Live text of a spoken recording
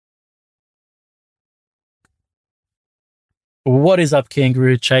What is up,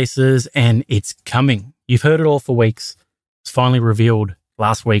 Kangaroo Chasers? And it's coming. You've heard it all for weeks. It's finally revealed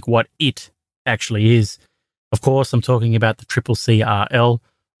last week what it actually is. Of course, I'm talking about the CCCRL,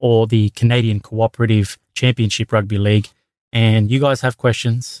 or the Canadian Cooperative Championship Rugby League. And you guys have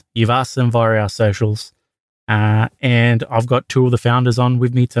questions. You've asked them via our socials. And I've got two of the founders on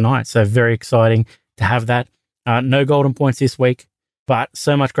with me tonight. So very exciting to have that. No golden points this week, but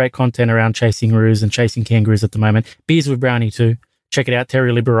so much great content around chasing roos and chasing kangaroos at the moment. Beers with Brownie too. Check it out.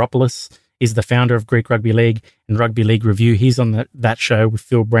 Terry Liberopoulos is the founder of Greek Rugby League and Rugby League Review. He's on that show with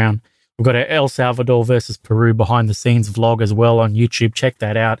Phil Brown. We've got our El Salvador versus Peru behind the scenes vlog as well on YouTube. Check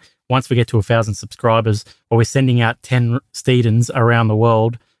that out. Once we get to 1,000 subscribers, or we're sending out 10 Steedens around the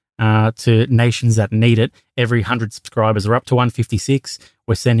world to nations that need it. Every 100 subscribers are up to 156.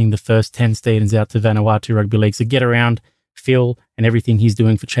 We're sending the first 10 Steedens out to Vanuatu Rugby League. So get around Phil and everything he's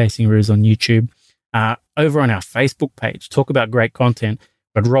doing for Chasing Roos on YouTube. Over on our Facebook page, talk about great content.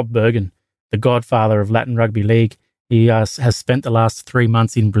 But Rob Bergen, the godfather of Latin Rugby League, he has spent the last 3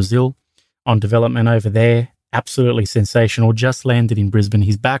 months in Brazil on development over there. Absolutely sensational. Just landed in Brisbane.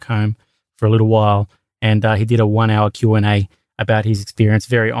 He's back home for a little while, and he did a 1-hour Q&A about his experience.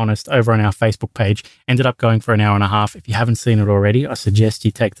 Very honest, over on our Facebook page. Ended up going for an hour and a half. If you haven't seen it already, I suggest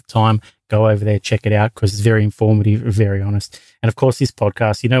you take the time, go over there, check it out, because it's very informative, very honest. And of course, this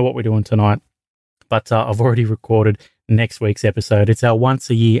podcast, you know what we're doing tonight, but I've already recorded next week's episode. It's our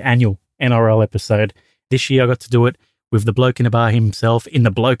once-a-year annual NRL episode. This year I got to do it with the Bloke in a Bar himself in the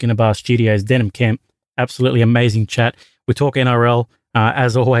Bloke in a Bar studios, Denham Kemp. Absolutely amazing chat. We talk NRL,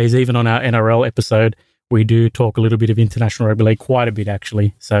 as always, even on our NRL episode. We do talk a little bit of International Rugby League, quite a bit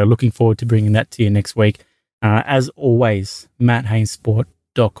actually. So looking forward to bringing that to you next week. As always,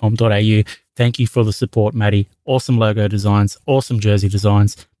 matthainssport.com.au. Thank you for the support, Matty. Awesome logo designs, awesome jersey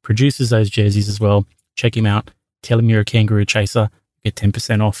designs. Produces those jerseys as well. Check him out. Tell him you're a Kangaroo Chaser. Get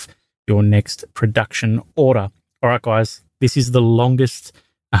 10% off your next production order. All right, guys, this is the longest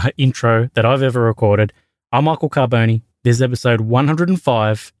intro that I've ever recorded. I'm Michael Carboni. This is episode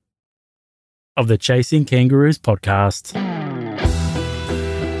 105 of the Chasing Kangaroos podcast.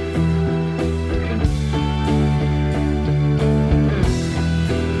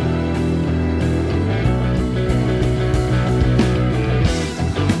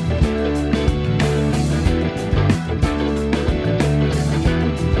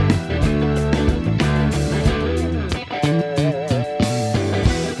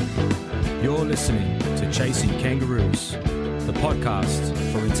 Chasing Kangaroos, the podcast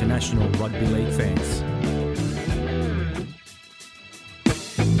for international rugby league fans.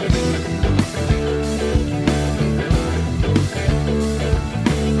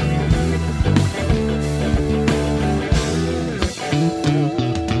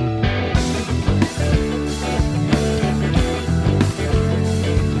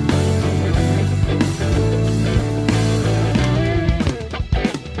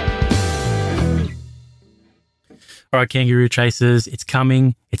 All right, Kangaroo Chasers, it's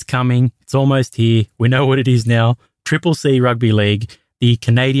coming. It's almost here. We know what it is now. CCC Rugby League, the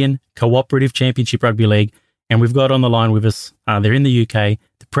Canadian Cooperative Championship Rugby League. And we've got on the line with us, they're in the UK,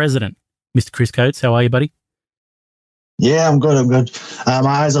 the president, Mr. Chris Coates. How are you, buddy? Yeah, I'm good. My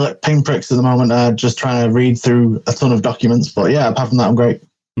eyes are like pinpricks at the moment, just trying to read through a ton of documents. But yeah, apart from that, I'm great.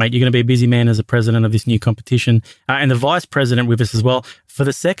 Mate, you're going to be a busy man as a president of this new competition. And the vice president with us as well for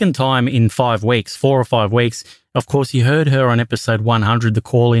the second time in 5 weeks, 4 or 5 weeks. Of course, you heard her on episode 100, the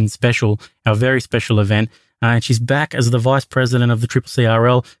call-in special, our very special event. And she's back as the vice president of the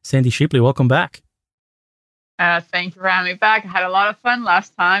CCCRL. Sandy Shipley, welcome back. Thank you for having me back. I had a lot of fun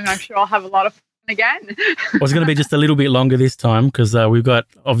last time. I'm sure I'll have a lot of fun again. It's going to be just a little bit longer this time because we've got,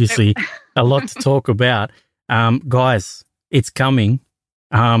 obviously, a lot to talk about. Guys, it's coming.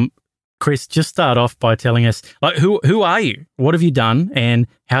 Chris, just start off by telling us, like, who are you? What have you done? And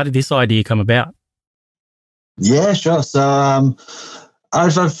how did this idea come about? Yeah, sure. So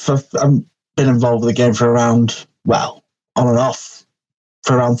I've been involved with the game for around, well, on and off,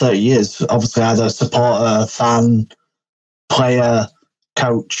 for around 30 years. Obviously, as a supporter, fan, player,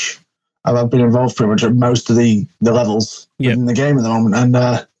 coach, I've been involved pretty much at most of the levels in the game at the moment. And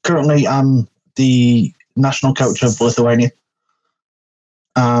currently, I'm the national coach of Lithuania.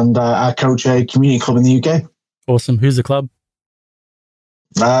 And I coach a community club in the UK. Awesome. Who's the club?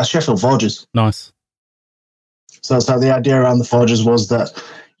 Sheffield Forges. Nice. So the idea around the Forges was that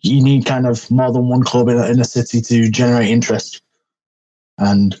you need kind of more than one club in a city to generate interest.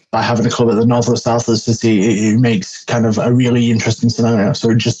 And by having a club at the north or south of the city, it makes kind of a really interesting scenario. So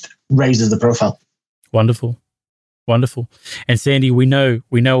it just raises the profile. Wonderful. And Sandy, we know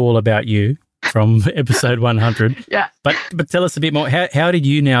all about you from episode 100. Yeah. But tell us a bit more. How did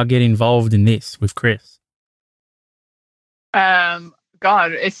you now get involved in this with Chris?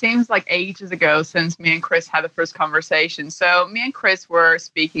 God, it seems like ages ago since me and Chris had the first conversation. So me and Chris were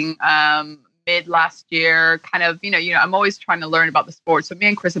speaking mid last year, kind of, I'm always trying to learn about the sport. So me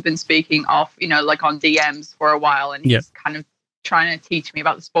and Chris have been speaking off, like on DMs for a while, and he's kind of trying to teach me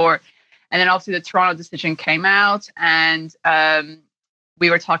about the sport. And then obviously the Toronto decision came out, and we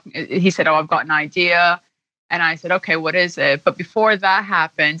were talking. He said, "Oh, I've got an idea." And I said, "Okay, what is it?" But before that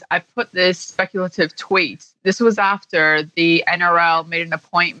happened, I put this speculative tweet. This was after the NRL made an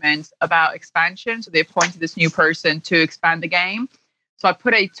appointment about expansion. So they appointed this new person to expand the game. So I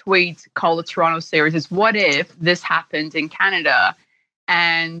put a tweet called the Toronto Series is, what if this happened in Canada?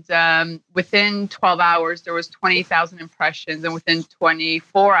 And within 12 hours, there was 20,000 impressions. And within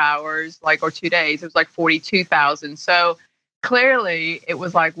 24 hours, or 2 days, it was 42,000. So clearly it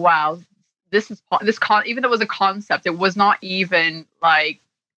was wow, even though it was a concept, it was not even I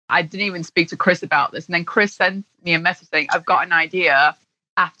didn't even speak to Chris about this. And then Chris sent me a message saying, I've got an idea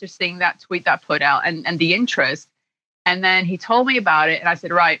after seeing that tweet that I put out and the interest. And then he told me about it, and I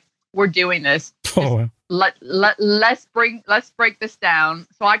said, right, we're doing this. Oh. Let's break this down.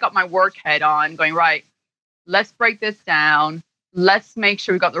 So I got my work head on going, right, let's break this down. Let's make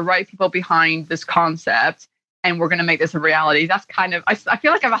sure we've got the right people behind this concept, and we're going to make this a reality. That's kind of, I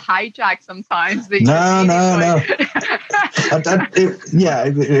feel like I'm a hijack sometimes. No.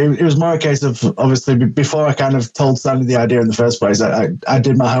 It was more a case of, obviously, before I kind of told Sandy the idea in the first place, I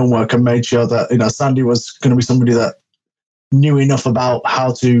did my homework and made sure that, Sandy was going to be somebody that knew enough about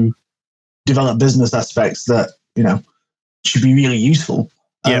how to develop business aspects that, should be really useful.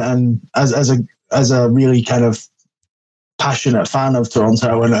 Yeah. And as a really kind of passionate fan of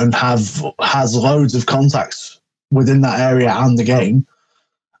Toronto and has loads of contacts within that area and the game,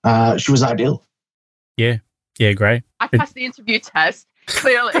 she was ideal. Yeah, great. I passed the interview test,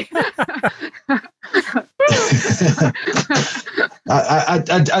 clearly.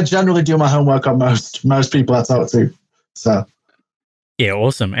 I generally do my homework on most people I talk to. So, yeah,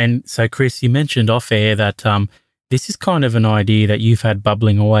 awesome. And so, Chris, you mentioned off air that this is kind of an idea that you've had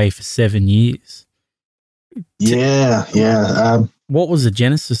bubbling away for 7 years. Yeah. What was the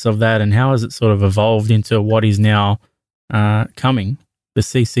genesis of that, and how has it sort of evolved into what is now coming, the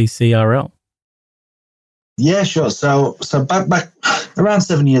CCCRL? Yeah, sure. So back around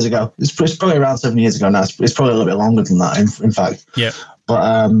 7 years ago, it's probably around 7 years ago now. It's probably a little bit longer than that, in fact. Yeah.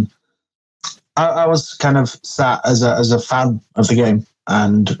 But I was kind of sat as a fan of the game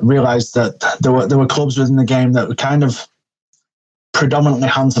and realised that there were clubs within the game that were kind of predominantly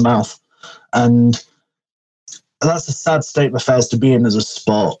hand to mouth, and that's a sad state of affairs to be in as a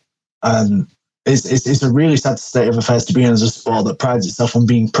sport. And it's a really sad state of affairs to be in as a sport that prides itself on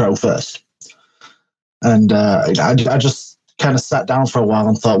being pro first. And I just kind of sat down for a while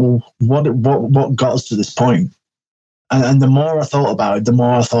and thought, well, what got us to this point? And the more I thought about it, the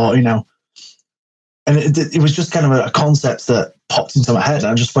more I thought, and it was just kind of a concept that popped into my head.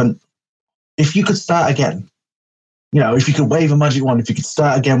 I just went, if you could start again, if you could wave a magic wand, if you could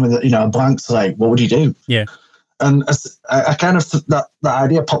start again with a blank slate, what would you do? Yeah. And I kind of, that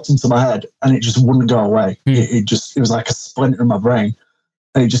idea popped into my head and it just wouldn't go away. It was like a splinter in my brain.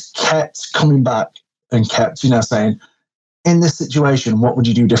 And it just kept coming back and kept, saying, in this situation, what would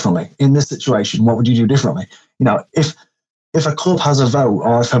you do differently? In this situation, what would you do differently? If a club has a vote,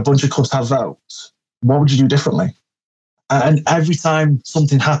 or if a bunch of clubs have votes, what would you do differently? And every time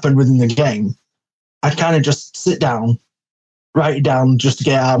something happened within the game, I'd kind of just sit down, write it down just to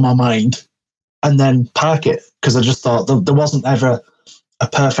get it out of my mind, and then park it, because I just thought there wasn't ever a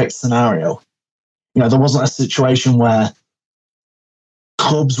perfect scenario. There wasn't a situation where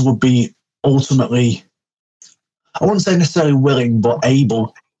clubs would be ultimately, I wouldn't say necessarily willing, but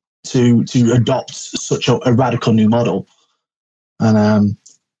able to adopt such a radical new model. And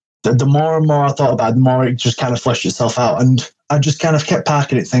the more and more I thought about it, the more it just kind of fleshed itself out. And I just kind of kept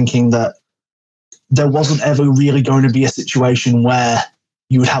parking it, thinking that there wasn't ever really going to be a situation where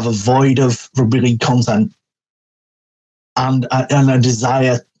you would have a void of rugby league content and a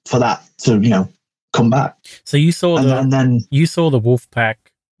desire for that to, come back. So you saw you saw the Wolfpack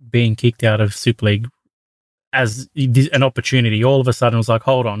being kicked out of Super League as an opportunity. All of a sudden, it was like,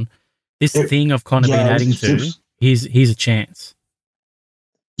 hold on, this thing I've kind of been adding to, here's a chance.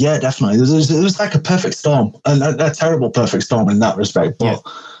 Yeah, definitely. It was like a perfect storm, a terrible perfect storm in that respect. But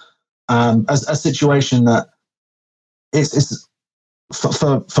as a situation that it's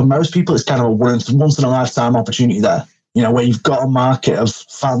for most people, it's kind of a once in a lifetime opportunity there. Where you've got a market of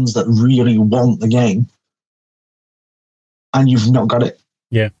fans that really want the game, and you've not got it.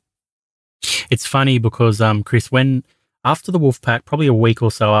 Yeah. It's funny because, Chris, when after the Wolfpack, probably a week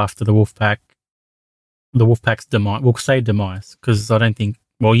or so after the Wolfpack's demise, we'll say demise, because I don't think,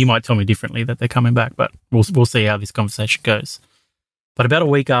 well, you might tell me differently that they're coming back, but we'll see how this conversation goes. But about a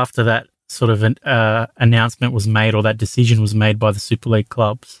week after that sort of an announcement was made, or that decision was made by the Super League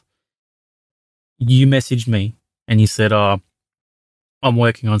clubs, you messaged me and you said, "Oh, I'm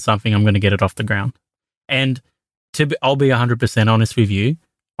working on something. I'm going to get it off the ground." And I'll be 100% honest with you.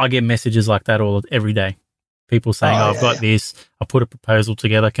 I get messages like that every day. People saying, I've got this. I put a proposal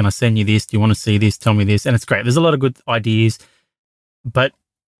together. Can I send you this? Do you want to see this? Tell me this. And it's great. There's a lot of good ideas, but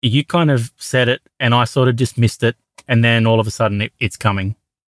you kind of said it and I sort of dismissed it. And then all of a sudden it's coming.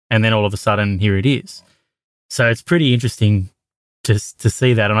 And then all of a sudden here it is. So it's pretty interesting to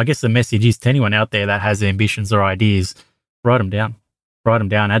see that. And I guess the message is to anyone out there that has ambitions or ideas, write them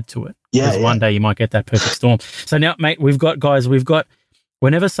down, add to it. Because one day you might get that perfect storm. So now, mate, we've got,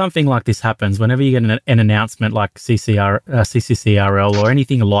 whenever something like this happens, whenever you get an announcement like CCCRL or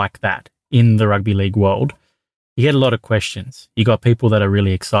anything like that in the rugby league world, you get a lot of questions. You got people that are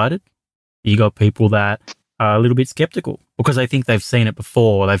really excited. You got people that are a little bit skeptical because they think they've seen it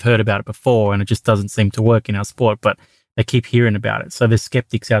before, or they've heard about it before, and it just doesn't seem to work in our sport, but they keep hearing about it. So there's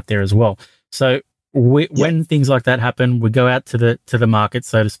skeptics out there as well. So when things like that happen, we go out to the market,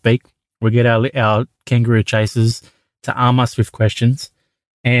 so to speak. We get our kangaroo chasers to arm us with questions.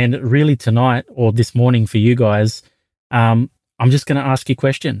 And really tonight or this morning for you guys, I'm just going to ask you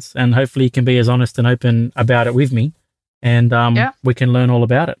questions, and hopefully you can be as honest and open about it with me, and we can learn all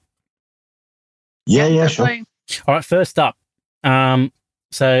about it. Yeah, sure. All right, first up.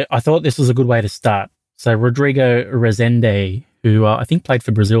 So I thought this was a good way to start. So Rodrigo Rezende, who I think played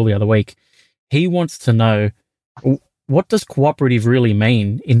for Brazil the other week, he wants to know, what does cooperative really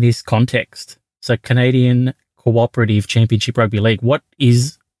mean in this context? So Canadian Cooperative Championship Rugby League, what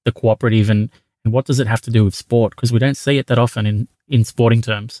is the cooperative and what does it have to do with sport? Because we don't see it that often in sporting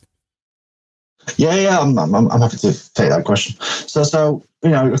terms. Yeah, I'm happy to take that question. So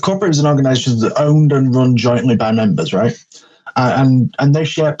a cooperative is an organisation that's owned and run jointly by members, right? And they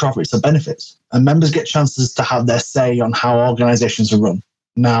share profits and benefits, and members get chances to have their say on how organisations are run.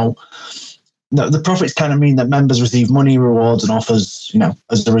 Now, the profits kind of mean that members receive money, rewards, and offers,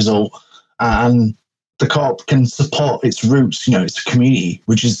 as a result, and the co-op can support its roots, its community,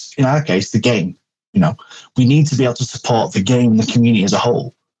 which is, in our case, the game. We need to be able to support the game and the community as a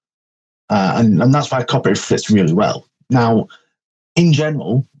whole. And that's why cooperative fits really well. Now, in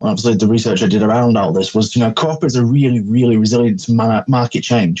general, obviously the research I did around all this was, cooperatives are really, really resilient to market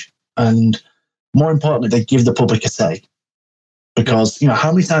change. And more importantly, they give the public a say. Because,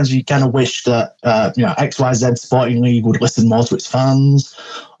 how many times you kind of wish that, XYZ Sporting League would listen more to its fans,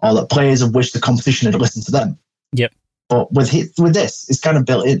 or that players have wished the competition had listened to them? Yep. But with this, it's kind of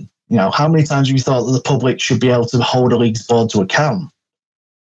built in. How many times have you thought that the public should be able to hold a league's board to account?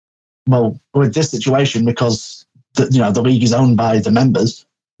 Well, with this situation, because the league is owned by the members,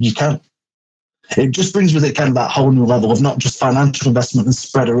 you can. It just brings with it kind of that whole new level of not just financial investment and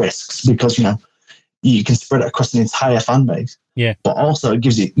spread of risks, because, you can spread it across an entire fan base. Yeah. But also it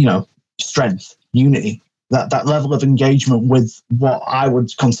gives you, strength, unity, that level of engagement with what I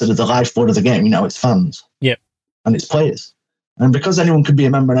would consider the lifeblood of the game, its fans. Yep. And its players. And because anyone can be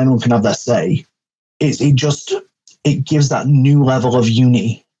a member and anyone can have their say, it gives that new level of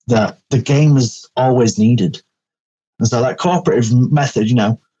unity that the game has always needed. And so that cooperative method,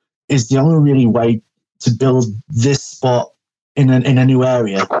 is the only really way to build this sport in a new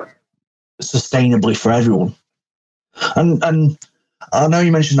area sustainably for everyone. And I know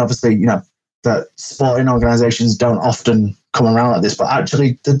you mentioned, obviously, that sporting organisations don't often come around like this, but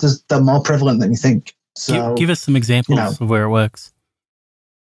actually they're more prevalent than you think. So give us some examples of where it works.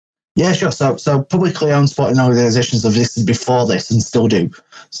 Yeah, sure. So publicly owned sporting organisations have existed before this and still do.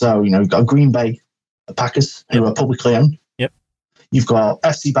 So, you've got Green Bay Packers, who are publicly owned. Yep. You've got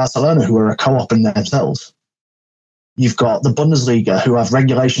FC Barcelona, who are a co-op in themselves. You've got the Bundesliga, who have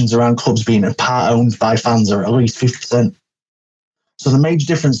regulations around clubs being a part owned by fans, or at least 50%. So the major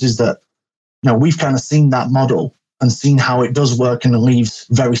difference is that, we've kind of seen that model and seen how it does work and leaves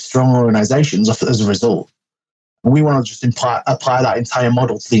very strong organisations as a result. And we want to just apply that entire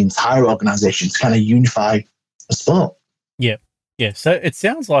model to the entire organisation to kind of unify the sport. Yeah. Yeah. So it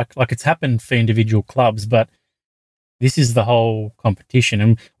sounds like it's happened for individual clubs, but this is the whole competition.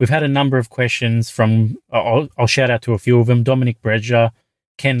 And we've had a number of questions from, I'll shout out to a few of them, Dominic Bredger,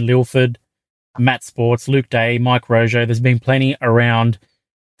 Ken Lilford, Matt Sports, Luke Day, Mike Rojo. There's been plenty around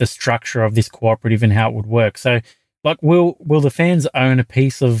the structure of this cooperative and how it would work. So, will the fans own a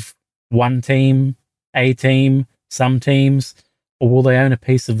piece of one team, a team, some teams? or will they own a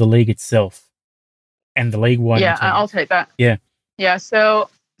piece of the league itself? And the league won't. Yeah, I'll take that. Yeah. Yeah. So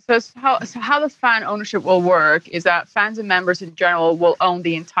how the fan ownership will work is that fans and members in general will own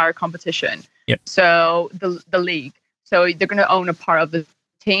the entire competition. Yep. So the league. So they're going to own a part of the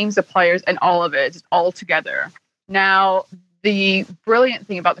teams, the players, and all of it, all together. Now, the brilliant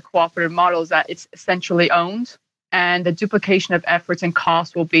thing about the cooperative model is that it's essentially owned, and the duplication of efforts and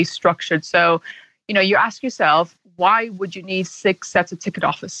costs will be structured. So, you ask yourself, why would you need 6 sets of ticket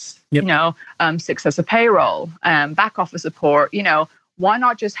office? Yep. 6 sets of payroll, back office support? Why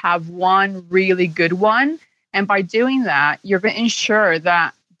not just have one really good one? And by doing that, you're going to ensure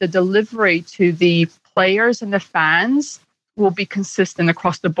that the delivery to the players and the fans will be consistent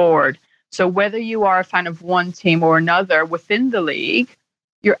across the board. So whether you are a fan of one team or another within the league,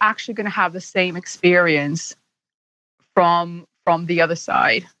 you're actually going to have the same experience from the other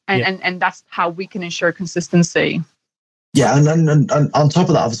side. And that's how we can ensure consistency. Yeah, and on top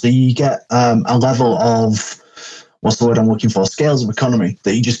of that, obviously, you get a level of, what's the word I'm looking for, scales of economy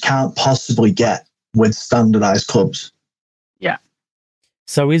that you just can't possibly get with standardized clubs. Yeah.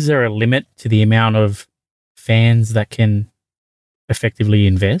 So is there a limit to the amount of fans that can effectively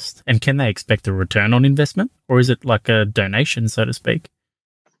invest? And can they expect a return on investment? Or is it like a donation, so to speak?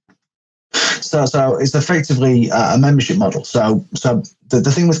 So it's effectively a membership model. So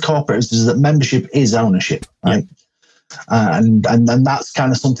the thing with corporates is that membership is ownership, right? And that's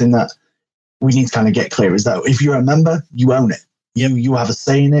kind of something that we need to kind of get clear, is that if you're a member, you own it. You have a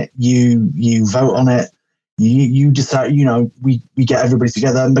say in it. You vote on it. You decide. We get everybody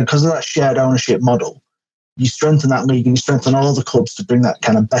together, and because of that shared ownership model, you strengthen that league and you strengthen all the clubs to bring that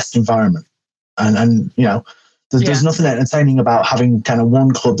kind of best environment. And there's nothing entertaining about having kind of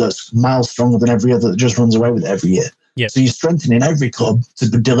one club that's miles stronger than every other that just runs away with it every year. Yeah. So you're strengthening every club to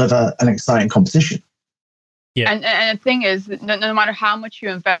deliver an exciting competition. Yeah. And the thing is, no matter how much you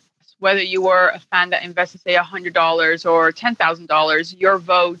invest, whether you were a fan that invested, say, $100 or $10,000, your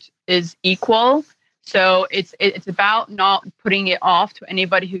vote is equal. So it's about not putting it off to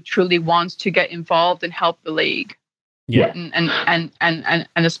anybody who truly wants to get involved and help the league. Yeah. And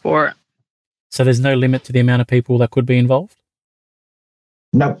the sport. So there's no limit to the amount of people that could be involved?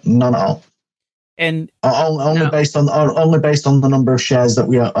 No, none at all. And only based on the number of shares that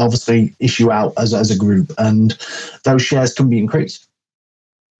we obviously issue out as a group, and those shares can be increased.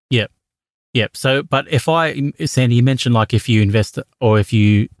 Yep. So, but Sandy, you mentioned like if you invest or if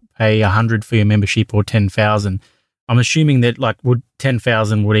you pay 100 for your membership or 10,000, I'm assuming that like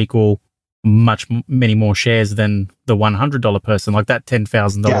 10,000 would equal many more shares than the $100 person. Like that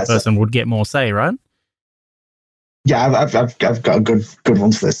 $10,000 person would get more say, right? Yeah, I've got a good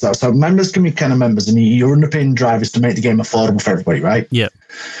one for this. So members can be kind of members, and your underpinning drive is to make the game affordable for everybody, right? Yeah.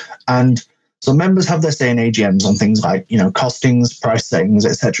 And so members have their say in AGMs on things like costings, price settings,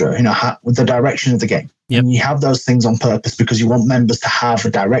 etc. With the direction of the game. Yep. And you have those things on purpose because you want members to have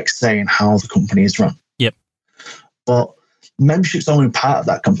a direct say in how the company is run. Yep. But membership's only part of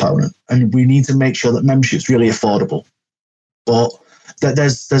that component, and we need to make sure that membership's really affordable. But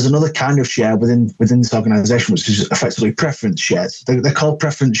there's another kind of share within this organisation, which is effectively preference shares. They're called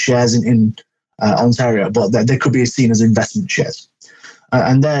preference shares in Ontario, but they could be seen as investment shares,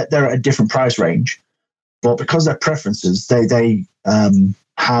 and they're at a different price range. But because they're preferences, they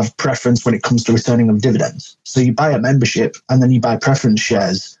have preference when it comes to returning of dividends. So you buy a membership, and then you buy preference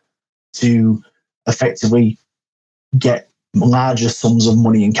shares to effectively get larger sums of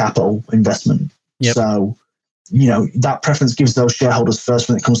money in capital investment. Yep. So that preference gives those shareholders first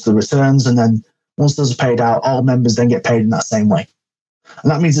when it comes to the returns. And then once those are paid out, all members then get paid in that same way.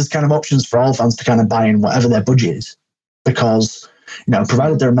 And that means there's kind of options for all fans to kind of buy in whatever their budget is, because,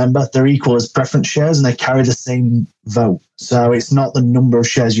 provided they're a member, they're equal as preference shares and they carry the same vote. So it's not the number of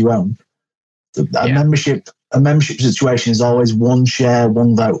shares you own. A membership situation is always one share,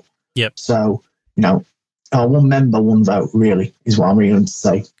 one vote. Yep. So, one member, one vote really is what I'm really going to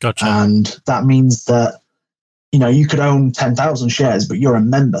say. Gotcha. And that means that, you could own 10,000 shares, but you're a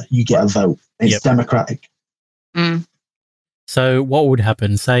member, you get a vote. It's democratic. Mm. So what would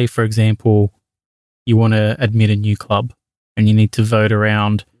happen? Say, for example, you want to admit a new club and you need to vote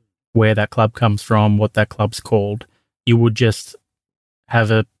around where that club comes from, what that club's called. You would just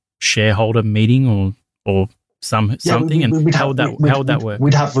have a shareholder meeting or something, and how would that work?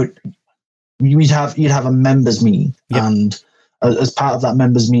 You'd have a members meeting, and as part of that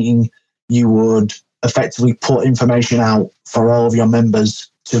members meeting, you would effectively put information out for all of your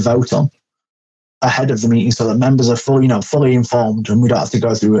members to vote on ahead of the meeting, so that members are fully informed, and we don't have to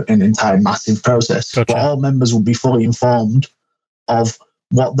go through an entire massive process. Gotcha. But all members will be fully informed of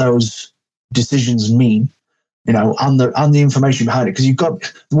what those decisions mean, and the information behind it. Because you've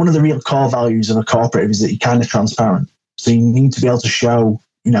got one of the real core values of a cooperative is that you're kind of transparent. So you need to be able to show,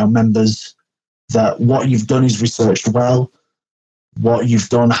 members that what you've done is researched well, what you've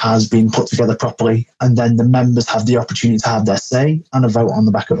done has been put together properly, and then the members have the opportunity to have their say and a vote on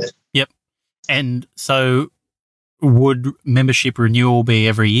the back of it. Yep. And so would membership renewal be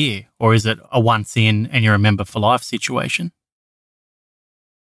every year, or is it a once in and you're a member for life situation?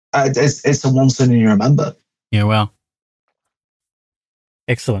 It's a once in and you're a member. Yeah, well.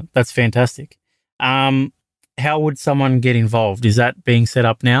 Excellent. That's fantastic. How would someone get involved? Is that being set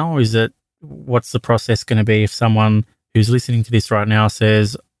up now, or what's the process going to be if someone who's listening to this right now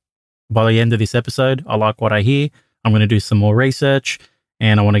says, by the end of this episode, I like what I hear, I'm going to do some more research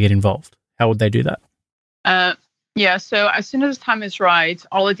and I want to get involved? How would they do that? Yeah, so as soon as the time is right,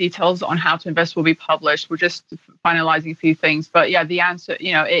 all the details on how to invest will be published. We're just finalizing a few things. But yeah, the answer,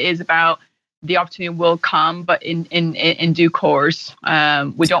 it is about the opportunity will come, but in due course.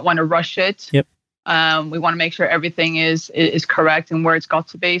 We don't want to rush it. Yep. We want to make sure everything is correct and where it's got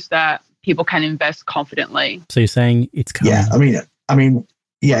to be so that people can invest confidently. So you're saying it's coming? Yeah, I mean,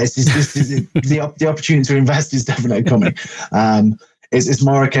 yeah, it's the opportunity to invest is definitely coming. It's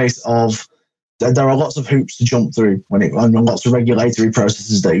more a case of there are lots of hoops to jump through and lots of regulatory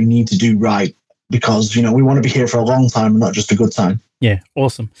processes that you need to do right, because we want to be here for a long time and not just a good time. Yeah,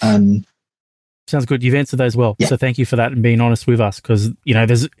 awesome. Sounds good. You've answered those well. Yeah. So thank you for that and being honest with us, because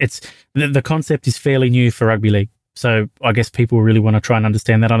the concept is fairly new for rugby league. So I guess people really want to try and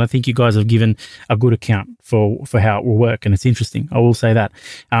understand that. And I think you guys have given a good account for how it will work, and it's interesting. I will say that.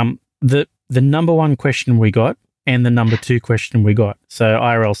 The number one question we got and the number two question we got. So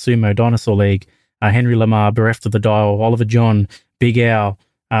IRL Sumo, Dinosaur League, Henry Lamar, Bereft of the Dial, Oliver John, Big Al.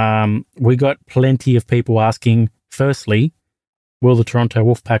 We got plenty of people asking, firstly, will the Toronto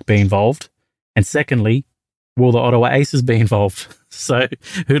Wolfpack be involved? And secondly, will the Ottawa Aces be involved? So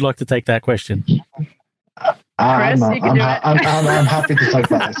who'd like to take that question? I'm happy to take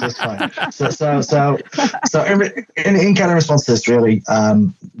that. That's fine. So in kind of response to this, really,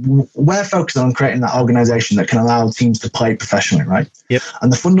 we're focusing on creating that organisation that can allow teams to play professionally, right? Yep.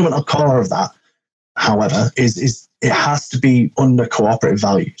 And the fundamental core of that, however, is it has to be under cooperative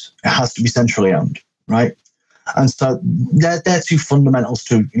values. It has to be centrally owned, right? And so they're two fundamentals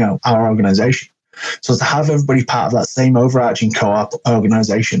to our organisation. So to have everybody part of that same overarching co-op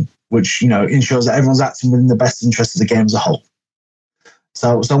organisation, which ensures that everyone's acting within the best interest of the game as a whole.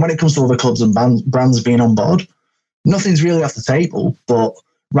 So when it comes to other clubs and brands being on board, nothing's really off the table. But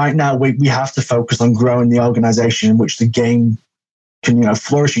right now, we have to focus on growing the organisation in which the game can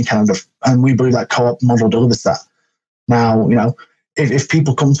flourish in Canada, and we believe that co-op model delivers that. Now, if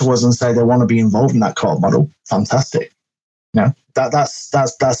people come to us and say they want to be involved in that co-op model, fantastic. That's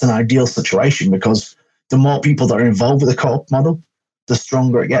an ideal situation, because the more people that are involved with the co-op model, the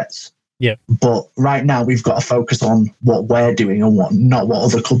stronger it gets. Yeah. But right now we've got to focus on what we're doing and not what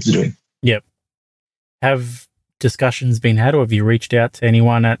other clubs are doing. Yep. Have discussions been had, or have you reached out to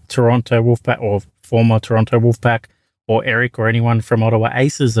anyone at Toronto Wolfpack or former Toronto Wolfpack or Eric or anyone from Ottawa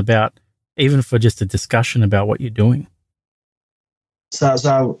Aces about, even for just a discussion about what you're doing?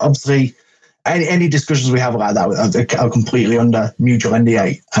 So obviously any discussions we have like that are completely under mutual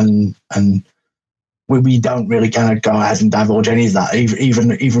NDA, and we don't really kind of go ahead and divulge any of that,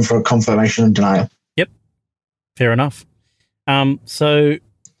 even for a confirmation and denial. Yep, fair enough. So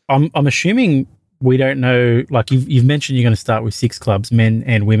I'm assuming we don't know. Like you've mentioned, you're going to start with 6 clubs, men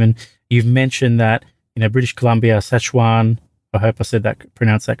and women. You've mentioned that British Columbia, Saskatchewan. I hope I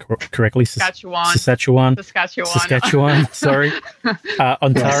pronounced that correctly. Saskatchewan. Sorry,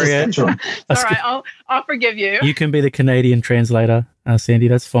 Ontario. All right, I'll forgive you. You can be the Canadian translator, Sandy.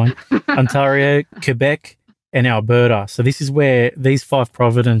 That's fine. Ontario, Quebec, and Alberta. So this is where these 5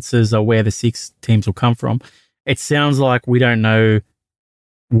 provinces are where the 6 teams will come from. It sounds like we don't know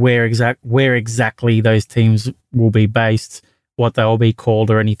where exactly those teams will be based, what they'll be called,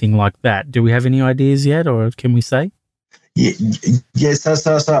 or anything like that. Do we have any ideas yet, or can we say? Yeah. So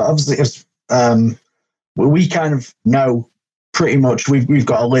obviously, we kind of know pretty much. We've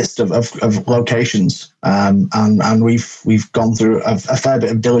got a list of locations, and we've gone through a fair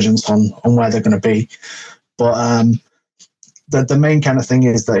bit of diligence on where they're going to be. But the main kind of thing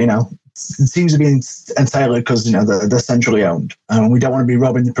is that it seems to be entirely because they're centrally owned, and we don't want to be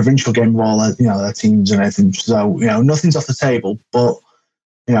robbing the provincial game of all their teams and everything. So nothing's off the table, but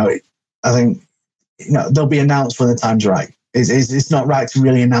I think. They'll be announced when the time's right. It's not right to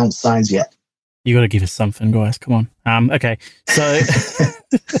really announce sides yet. You got to give us something, guys. Come on. Okay. So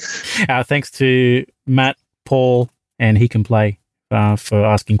thanks to Matt, Paul, and He Can Play for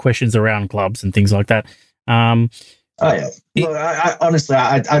asking questions around clubs and things like that. Oh yeah. Look, I honestly,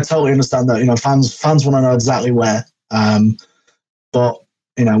 I totally understand that. Fans want to know exactly where. But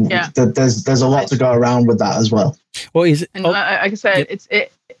there's a lot to go around with that as well. Well, is it? And like I said,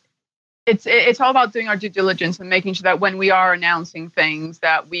 yep. it's all about doing our due diligence and making sure that when we are announcing things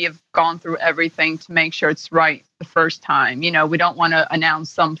that we have gone through everything to make sure it's right the first time. We don't want to announce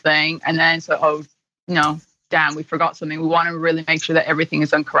something and then say, oh, damn, we forgot something. We want to really make sure that everything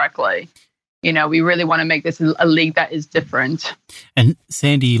is done correctly. We really want to make this a league that is different. And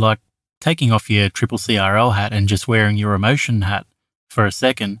Sandy, like taking off your Triple CRL hat and just wearing your emotion hat for a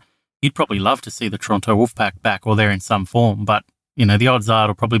second, you'd probably love to see the Toronto Wolfpack back or they're in some form, but the odds are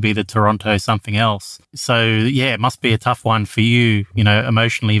it'll probably be the Toronto something else. So yeah, it must be a tough one for you,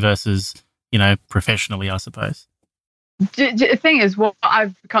 emotionally versus, professionally, I suppose. The thing is, what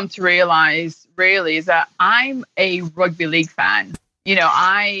I've come to realize really is that I'm a rugby league fan.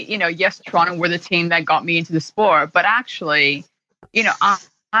 Yes, Toronto were the team that got me into the sport, but actually,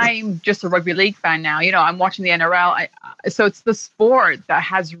 I'm just a rugby league fan now. I'm watching the NRL. So it's the sport that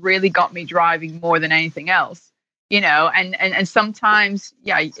has really got me driving more than anything else. And sometimes,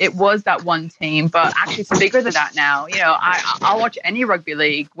 yeah, it was that one team, but actually it's bigger than that now. I'll watch any rugby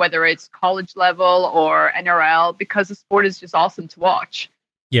league, whether it's college level or NRL, because the sport is just awesome to watch.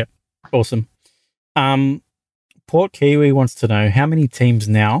 Yep. Awesome. Port Kiwi wants to know how many teams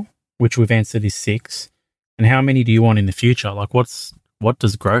now, which we've answered is 6, and how many do you want in the future? Like what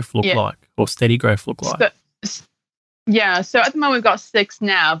does growth look like, or steady growth look like? So at the moment we've got 6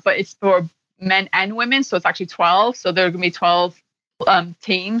 now, but it's for men and women, so it's actually 12. So there are going to be 12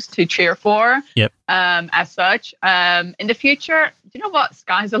 teams to cheer for. Yep. As such, in the future,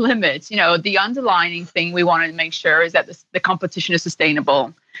 sky's the limit. The underlying thing we want to make sure is that the competition is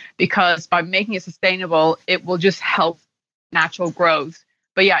sustainable, because by making it sustainable, it will just help natural growth.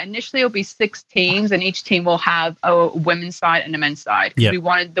 But yeah, initially it'll be 6 teams, and each team will have a women's side and a men's side. Yep. We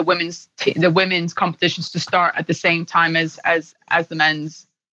wanted the women's competitions to start at the same time as the men's.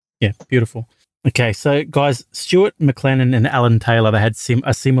 Yeah, beautiful. Okay, so guys, Stuart McLennan and Alan Taylor, they had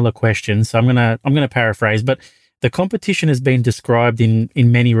a similar question. So I'm gonna paraphrase, but the competition has been described in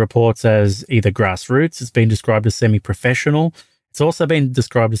many reports as either grassroots. It's been described as semi-professional. It's also been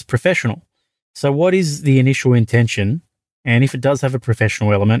described as professional. So what is the initial intention? And if it does have a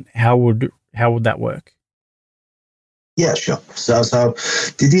professional element, how would that work? Yeah, sure. So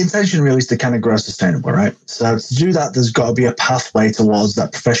the intention really is to kind of grow sustainable, right? So to do that, there's got to be a pathway towards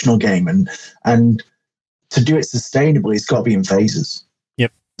that professional game, and to do it sustainably, it's got to be in phases.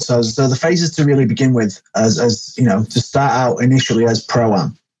 Yep. So the phases to really begin with, as to start out initially as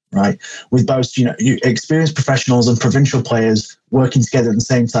pro-am, right, with both experienced professionals and provincial players working together at the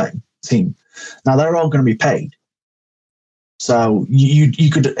same team. Now they're all going to be paid. So you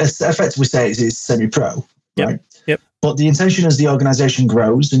could effectively say it's semi-pro, right? Yep. But the intention as the organisation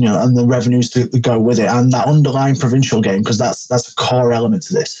grows, and the revenues to go with it, and that underlying provincial game, because that's a core element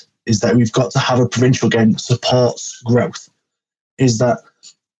to this, is that we've got to have a provincial game that supports growth. Is that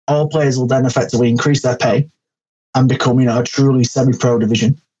all players will then effectively increase their pay and become a truly semi-pro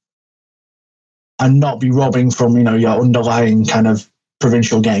division, and not be robbing from your underlying kind of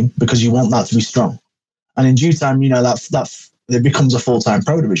provincial game, because you want that to be strong. And in due time, that it becomes a full-time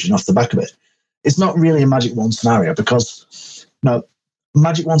pro division off the back of it. It's not really a Magic 1 scenario, because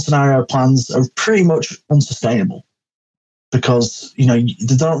Magic 1 scenario plans are pretty much unsustainable, because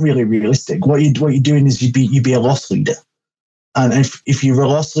they're not really realistic. What you're doing is you be a loss leader, and if you're a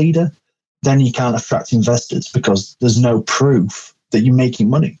loss leader, then you can't attract investors because there's no proof that you're making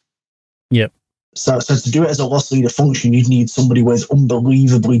money. Yep. So to do it as a loss leader function, you'd need somebody with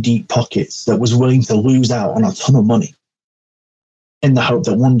unbelievably deep pockets that was willing to lose out on a ton of money in the hope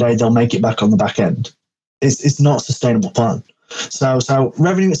that one day they'll make it back on the back end. It's not a sustainable plan. So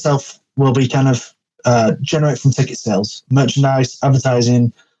revenue itself will be kind of generate from ticket sales, merchandise,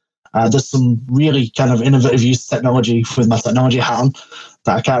 advertising. There's some really kind of innovative use of technology with my technology hat on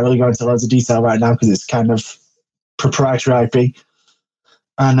that I can't really go into loads of detail right now because it's kind of proprietary IP.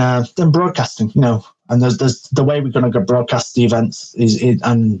 And then broadcasting, and there's the way we're going to go broadcast the events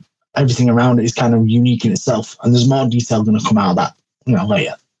and everything around it is kind of unique in itself. And there's more detail going to come out of that,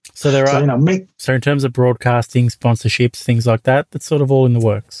 later. So there are, so in terms of broadcasting, sponsorships, things like that, that's sort of all in the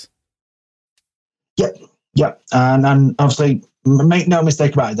works. Yep. And obviously, make no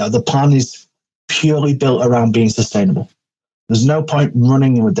mistake about it, though, the plan is purely built around being sustainable. There's no point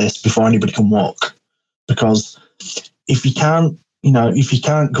running with this before anybody can walk, because if you can't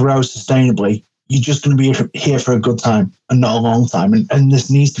grow sustainably, you're just going to be here for a good time and not a long time. And this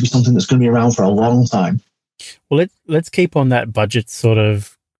needs to be something that's going to be around for a long time. Well, let's keep on that budget sort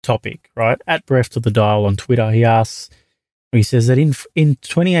of topic, right? At Breath of the Dial on Twitter, he says that in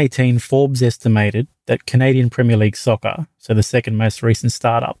 2018, Forbes estimated that Canadian Premier League soccer, so the second most recent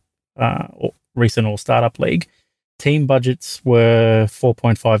startup league, team budgets were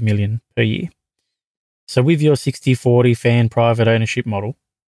 $4.5 million per year. So with your 60-40 fan private ownership model,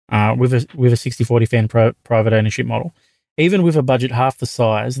 with a 60-40 fan private ownership model, even with a budget half the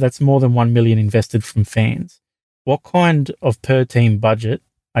size, that's more than $1 million invested from fans. What kind of per team budget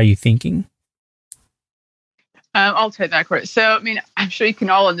are you thinking? I'll take that, Chris. So, I mean, I'm sure you can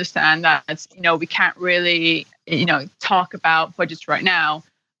all understand that, we can't really, talk about budgets right now.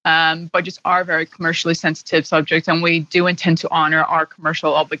 Budgets are a very commercially sensitive subject, and we do intend to honor our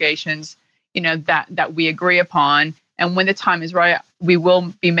commercial obligations, that we agree upon. And when the time is right, we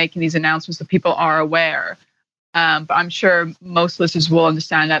will be making these announcements so people are aware. But I'm sure most listeners will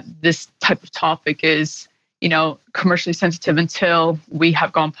understand that this type of topic is, commercially sensitive until we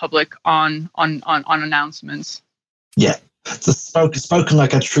have gone public on announcements. Yeah, spoken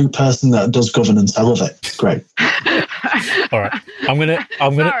like a true person that does governance. I love it. Great. All right, I'm gonna.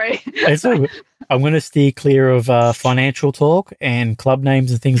 Sorry. It's all good. I'm gonna steer clear of financial talk and club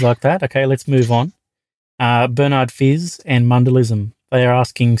names and things like that. Okay, let's move on. Bernard Fizz and Mundialism. They are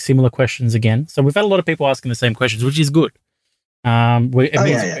asking similar questions again. So we've had a lot of people asking the same questions, which is good.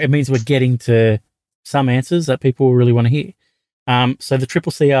 It means we're getting to some answers that people really want to hear. So the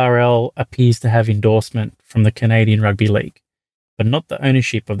CCCRL appears to have endorsement from the Canadian Rugby League, but not the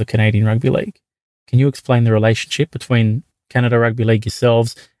ownership of the Canadian Rugby League. Can you explain the relationship between Canada Rugby League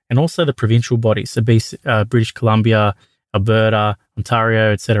yourselves and also the provincial bodies, so British Columbia, Alberta,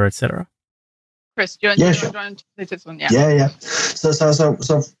 Ontario, etc., etc.? Chris, do you want to take this one? Yeah. So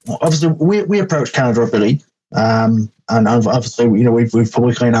obviously we approached Canada Rugby League, and obviously we've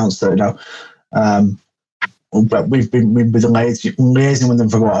publicly announced that but we've been liaising with them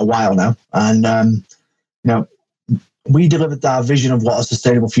for a while now, and we delivered our vision of what a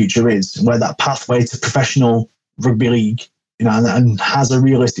sustainable future is, where that pathway to professional rugby league, and has a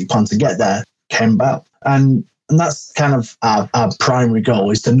realistic plan to get there, came about, and that's kind of our primary goal,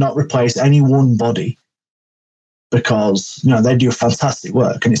 is to not replace any one body, because they do fantastic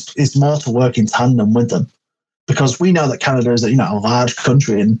work, and it's more to work in tandem with them, because we know that Canada is a large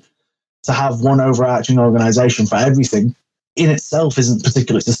country, and to have one overarching organisation for everything in itself isn't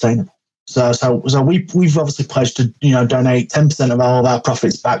particularly sustainable. So we've obviously pledged to donate 10% of all of our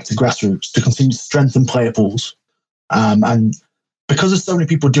profits back to grassroots to continue to strengthen player pools, and because there's so many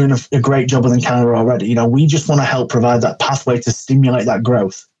people doing a great job within Canada already, we just want to help provide that pathway to stimulate that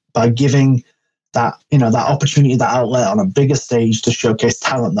growth by giving that that opportunity, that outlet on a bigger stage to showcase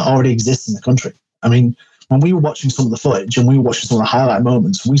talent that already exists in the country. I mean, when we were watching some of the footage and we were watching some of the highlight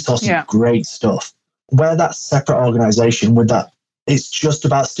moments, we saw some great stuff. Where that separate organisation with that, it's just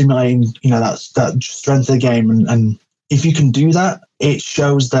about stimulating, that strength of the game. And if you can do that, it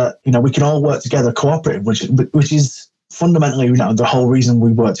shows that, we can all work together cooperative, which is fundamentally, the whole reason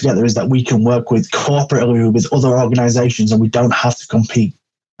we work together is that we can work cooperatively with other organisations and we don't have to compete.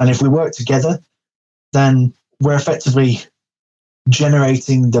 And if we work together, then we're effectively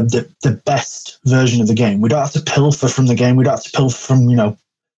generating the best version of the game. We don't have to pilfer from the game. We don't have to pilfer from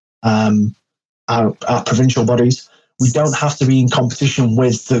our provincial bodies. We don't have to be in competition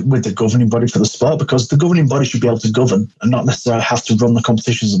with the governing body for the sport, because the governing body should be able to govern and not necessarily have to run the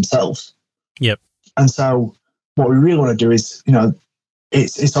competitions themselves. Yep. And so what we really want to do is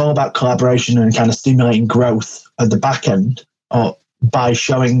it's all about collaboration and kind of stimulating growth at the back end, or by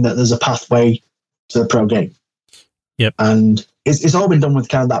showing that there's a pathway to the pro game. Yep. And it's all been done with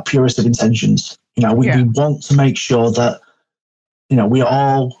kind of that purest of intentions. We want to make sure that, we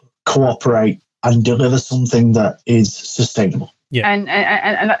all cooperate and deliver something that is sustainable. Yeah. And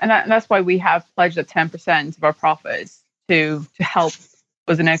that's why we have pledged at 10% of our profits to help,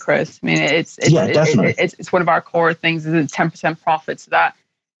 wasn't it, Chris? I mean, definitely. It's one of our core things, is 10% profits, so that,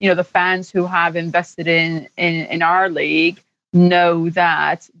 the fans who have invested in our league know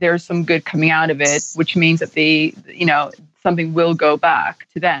that there's some good coming out of it, which means that something will go back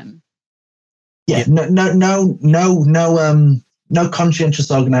to them. Yeah, no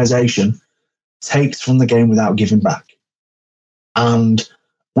conscientious organisation takes from the game without giving back, and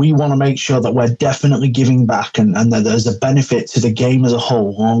we want to make sure that we're definitely giving back, and that there's a benefit to the game as a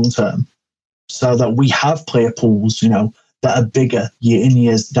whole long term, so that we have player pools, that are bigger in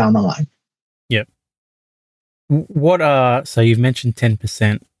years down the line. Yep. So you've mentioned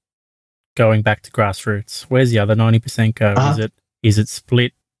 10% going back to grassroots. Where's the other 90% go? Is it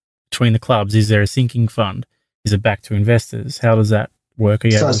split between the clubs? Is there a sinking fund? Is it back to investors? How does that work? Are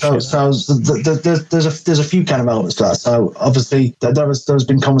you able to share that? There's a few kind of elements to that. So obviously there's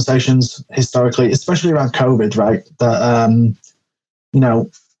been conversations historically, especially around COVID, right? That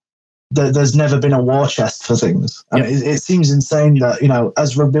there's never been a war chest for things. And it seems insane that,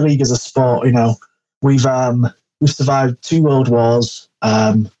 as rugby league as a sport, we've survived 2 world wars,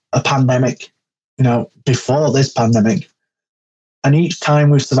 a pandemic, before this pandemic. And each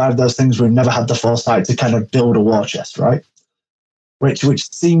time we've survived those things, we've never had the foresight to kind of build a war chest, right?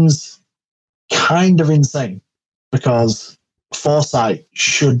 Which seems kind of insane, because foresight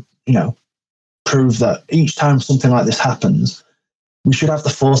should, prove that each time something like this happens, we should have the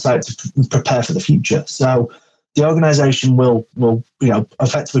foresight to prepare for the future. So the organization will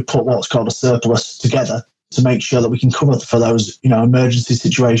effectively put what's called a surplus together to make sure that we can cover for those, emergency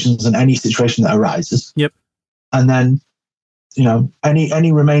situations and any situation that arises. Yep. And then,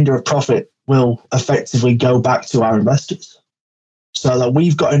 any remainder of profit will effectively go back to our investors, so that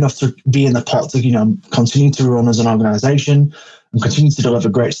we've got enough to be in the pot to, continue to run as an organization and continue to deliver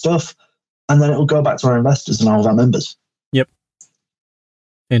great stuff. And then it will go back to our investors and all of our members. Yep.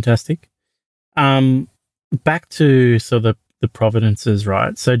 Fantastic. Back to the providences,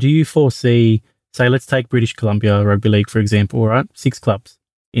 right? So do you foresee, say, let's take British Columbia Rugby League, for example, right? 6 clubs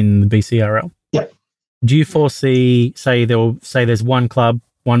in the BCRL. Yeah. Do you foresee, there's one club,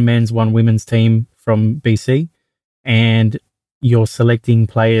 one men's, one women's team from BC, and you're selecting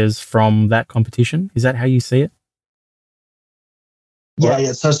players from that competition? Is that how you see it?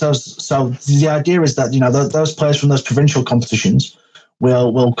 Yeah. So the idea is that, those players from those provincial competitions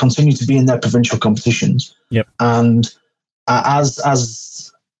will continue to be in their provincial competitions. Yep. And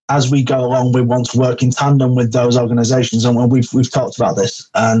as we go along, we want to work in tandem with those organizations. And we've talked about this,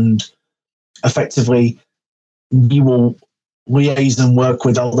 and effectively we will liaise and work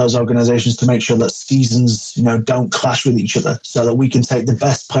with all those organizations to make sure that seasons, don't clash with each other, so that we can take the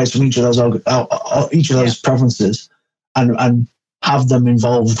best players from each of those provinces and have them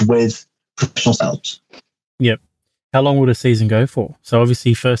involved with professional selves. Yep. How long will the season go for? So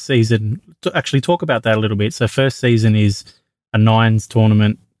obviously first season, to actually talk about that a little bit. So first season is a 9s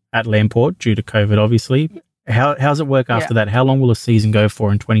tournament at Lamport due to COVID, obviously. How's it work after that? How long will a season go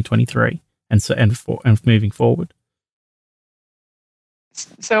for in 2023 and moving forward?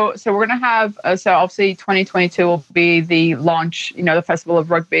 So we're going to have, so obviously 2022 will be the launch, the Festival of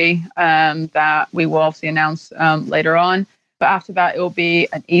Rugby that we will obviously announce later on. But after that, it will be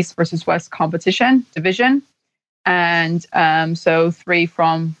an East versus West competition division. And so 3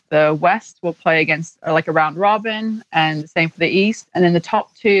 from the West will play against like a round robin, and the same for the East. And then the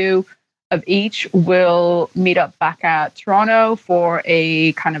top 2 of each will meet up back at Toronto for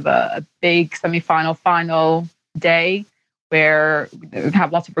a kind of a big semi-final, final day, where we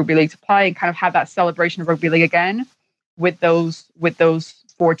have lots of rugby league to play and kind of have that celebration of rugby league again with those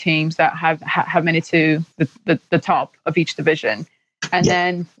 4 teams that have made it to the top of each division. And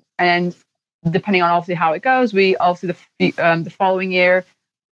then depending on obviously how it goes, we obviously the following year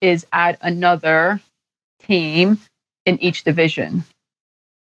is add another team in each division.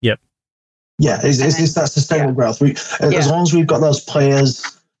 Yep. Yeah, it's that sustainable growth. As long as we've got those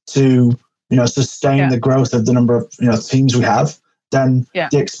players to sustain the growth of the number of teams we have, then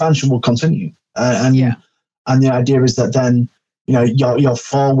the expansion will continue. And the idea is that then your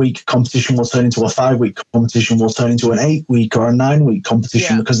 4-week competition will turn into a 5-week competition, will turn into an 8-week or a 9-week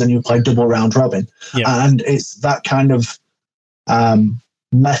competition, because then you play double round robin. And it's that kind of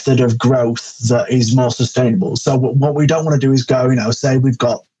method of growth that is more sustainable. So what we don't want to do is go, say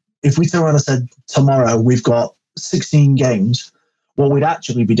if we turn around and said tomorrow we've got 16 games, what we'd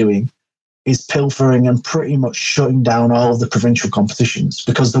actually be doing is pilfering and pretty much shutting down all of the provincial competitions,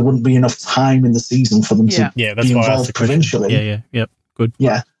 because there wouldn't be enough time in the season for them to be involved provincially. Good.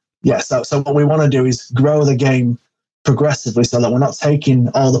 So what we want to do is grow the game progressively, so that we're not taking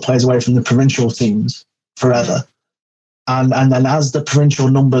all the players away from the provincial teams forever. And then as the provincial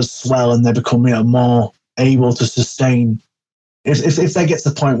numbers swell and they become more able to sustain, if they get to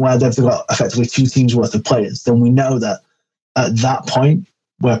the point where they've got effectively 2 teams worth of players, then we know that at that point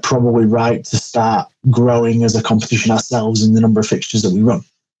we're probably right to start growing as a competition ourselves in the number of fixtures that we run.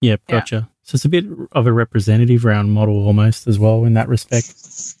 Yeah, gotcha. Yeah. So it's a bit of a representative round model almost as well in that respect.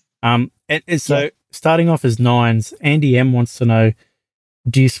 Starting off as 9s, Andy M wants to know,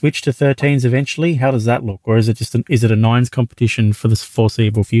 do you switch to 13s eventually? How does that look? Or is it just is it a 9s competition for the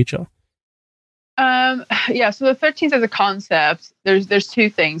foreseeable future? So the 13s as a concept, there's 2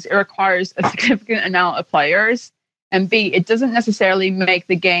 things. It requires a significant amount of players, and B, it doesn't necessarily make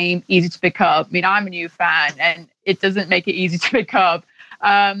the game easy to pick up. I mean, I'm a new fan, and it doesn't make it easy to pick up.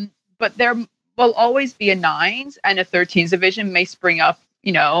 But they're will always be a nines, and a 13s division may spring up,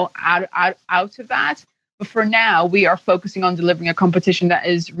 out of that. But for now, we are focusing on delivering a competition that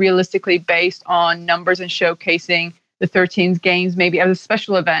is realistically based on numbers and showcasing the 13s games maybe as a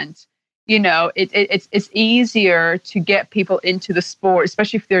special event. It's easier to get people into the sport,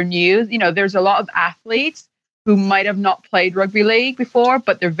 especially if they're new. There's a lot of athletes who might have not played rugby league before,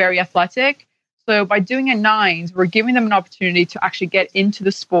 but they're very athletic. So by doing a nines, we're giving them an opportunity to actually get into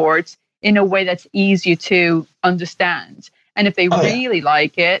the sport in a way that's easier to understand. And if they really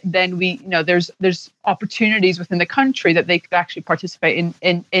like it, then there's opportunities within the country that they could actually participate in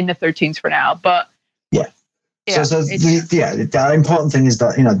the 13s for now. But the important thing is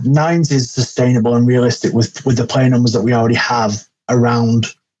that nines is sustainable and realistic with the player numbers that we already have around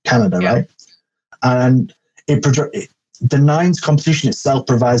Canada, right? And the nines competition itself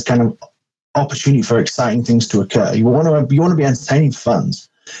provides kind of opportunity for exciting things to occur. You want to be entertaining for fans.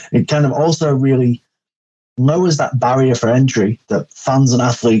 It kind of also really lowers that barrier for entry that fans and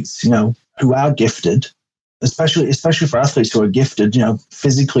athletes, who are gifted, especially for athletes who are gifted,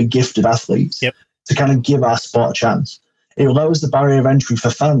 physically gifted athletes, to kind of give our sport a chance. It lowers the barrier of entry for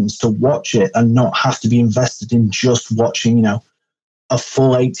fans to watch it and not have to be invested in just watching, a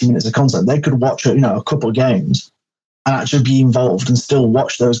full 80 minutes of content. They could watch, a couple of games and actually be involved and still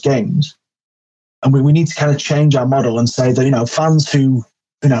watch those games. And we need to kind of change our model and say that, fans who,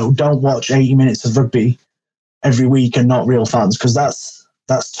 don't watch 80 minutes of rugby every week are not real fans, because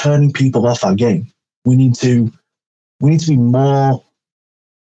that's turning people off our game. We need to be more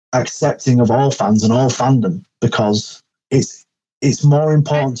accepting of all fans and all fandom, because it's more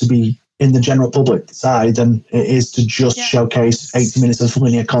important to be in the general public side than it is to just showcase 80 minutes of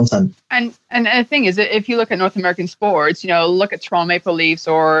linear content. And the thing is, if you look at North American sports, look at Toronto Maple Leafs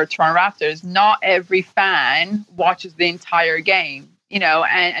or Toronto Raptors, not every fan watches the entire game,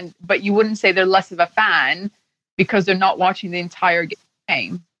 but you wouldn't say they're less of a fan because they're not watching the entire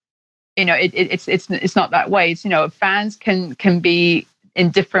game. It's not that way. It's, fans can be in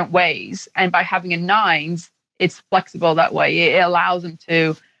different ways. And by having a nines, it's flexible that way. It allows them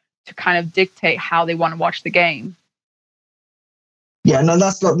to kind of dictate how they want to watch the game. Yeah, no,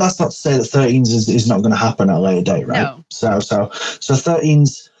 that's not to say that 13s is not going to happen at a later date, right? No. So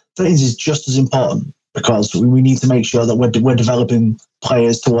 13s is just as important, because we need to make sure that we're developing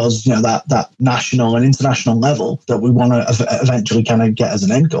players towards that national and international level that we want to eventually kind of get as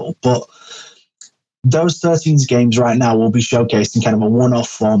an end goal. But those 13s games right now will be showcased in kind of a one-off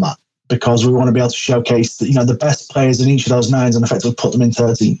format, because we want to be able to showcase the best players in each of those nines and effectively put them in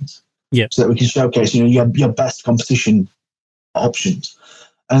 13s. Yeah. So that we can showcase your best competition options.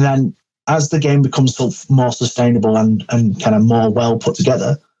 And then as the game becomes more sustainable and kind of more well put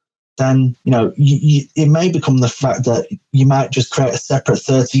together, then it may become the fact that you might just create a separate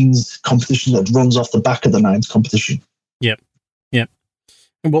 13s competition that runs off the back of the nines competition. Yep.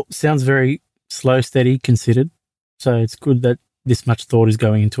 Well, sounds very slow, steady, considered. So it's good that this much thought is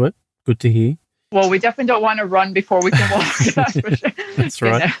going into it. Good to hear. Well, we definitely don't want to run before we can walk. That's for sure. That's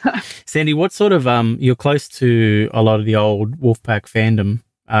right. Sandy, what sort of you're close to a lot of the old Wolfpack fandom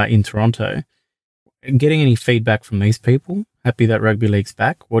in Toronto. Getting any feedback from these people? Happy that rugby league's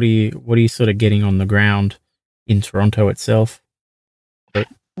back. What are you sort of getting on the ground in Toronto itself?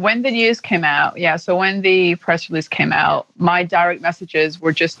 When the news came out, so when the press release came out, my direct messages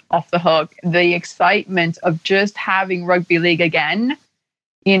were just off the hook. The excitement of just having rugby league again,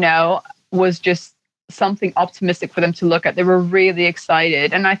 was just something optimistic for them to look at. They were really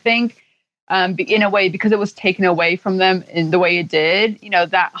excited. And I think in a way, because it was taken away from them in the way it did,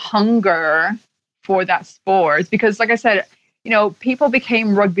 that hunger for that sport, because like I said, people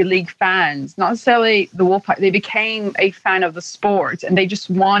became rugby league fans, not necessarily the Wolfpack. They became a fan of the sport, and they just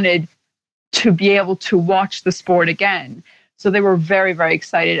wanted to be able to watch the sport again. So they were very, very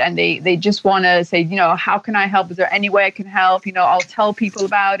excited, and they just want to say, how can I help? Is there any way I can help? I'll tell people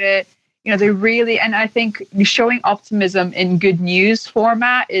about it. They really, and I think showing optimism in good news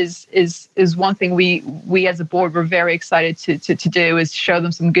format is one thing we as a board were very excited to do, is show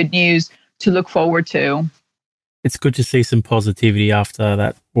them some good news to look forward to. It's good to see some positivity after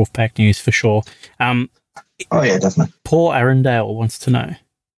that Wolfpack news for sure. Oh yeah, definitely. Paul Arundale wants to know,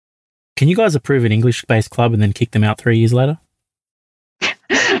 can you guys approve an English-based club and then kick them out 3 years later?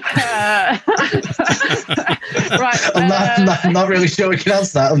 Right. I'm not really sure we can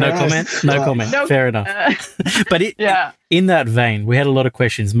answer that. No comment. Fair enough. But in that vein, we had a lot of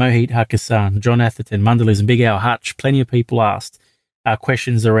questions. Mohit Hakkasan, John Atherton, Mundaluz, and Big Al Hutch. Plenty of people asked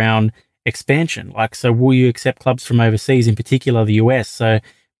questions around expansion. Like, so will you accept clubs from overseas, in particular the US? So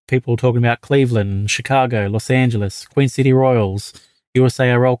people talking about Cleveland, Chicago, Los Angeles, Queen City Royals,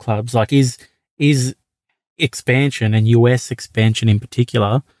 USARL clubs. Like, is is expansion and US expansion in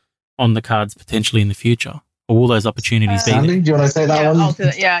particular on the cards potentially in the future? Or will those opportunities be there? Sandy, do you want to say that one? I'll do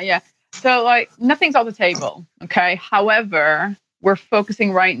that. Yeah. So, like, nothing's off the table, okay? However, we're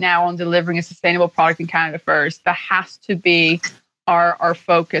focusing right now on delivering a sustainable product in Canada first. That has to be our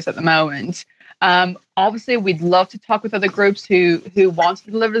focus at the moment. Obviously, we'd love to talk with other groups who want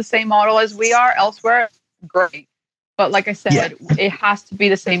to deliver the same model as we are elsewhere. Great. But like I said, it has to be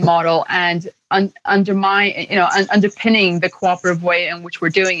the same model and underpinning the cooperative way in which we're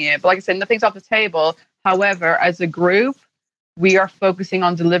doing it. But like I said, nothing's off the table. However, as a group, we are focusing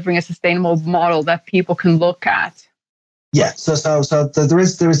on delivering a sustainable model that people can look at. Yeah, so there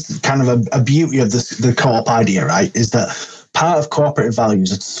is kind of a beauty of this, the co-op idea, right? Is that part of cooperative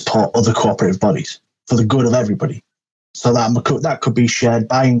values is to support other cooperative bodies for the good of everybody. So that could be shared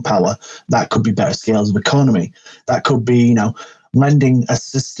buying power, that could be better scales of economy, that could be lending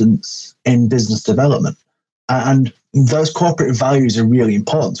assistance in business development, and those cooperative values are really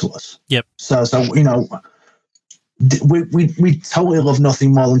important to us. Yep. So we totally love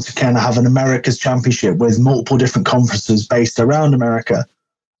nothing more than to kind of have an America's Championship with multiple different conferences based around America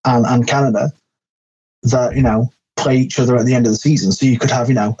and Canada that play each other at the end of the season. So you could have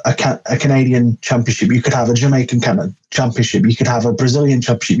a Canadian Championship, you could have a Jamaican Championship, you could have a Brazilian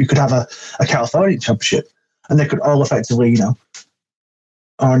Championship, you could have a Californian Championship, and they could all effectively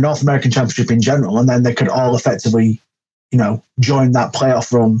or a North American Championship in general, and then they could all effectively join that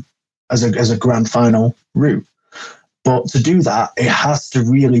playoff run as a grand final route. But to do that, it has to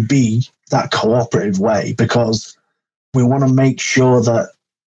really be that cooperative way, because we want to make sure that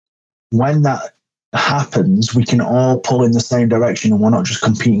when that happens, we can all pull in the same direction and we're not just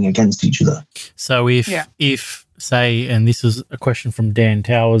competing against each other. So if say, and this is a question from Dan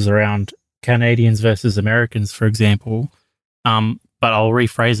Towers around Canadians versus Americans, for example, but I'll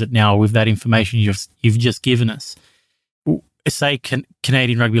rephrase it now with that information you've just given us. Say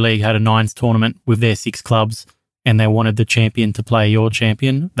Canadian Rugby League had a nines tournament with their 6 clubs, and they wanted the champion to play your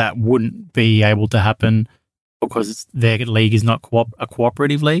champion. That wouldn't be able to happen because their league is not a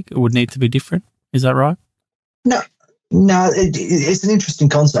cooperative league. It would need to be different. Is that right? No, it's an interesting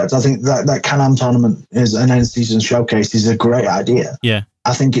concept. I think that Can-Am tournament is an end-season showcase is a great idea. Yeah.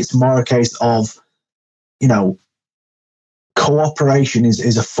 I think it's more a case of, cooperation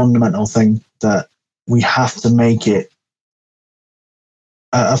is a fundamental thing that we have to make it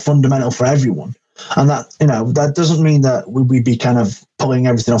a fundamental for everyone. And that doesn't mean that we'd be kind of pulling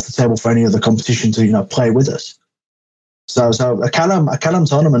everything off the table for any other competition to play with us. So a Can-Am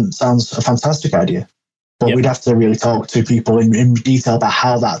tournament sounds a fantastic idea, but we'd have to really talk to people in detail about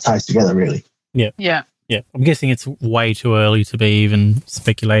how that ties together, really. Yeah. I'm guessing it's way too early to be even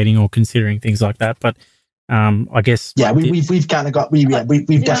speculating or considering things like that. But I guess we've kind of got we've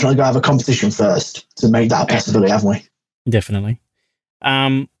definitely got to have a competition first to make that a possibility, haven't we? Definitely.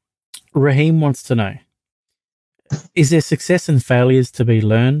 Raheem wants to know, is there success and failures to be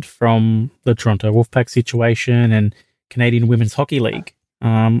learned from the Toronto Wolfpack situation and Canadian Women's Hockey League?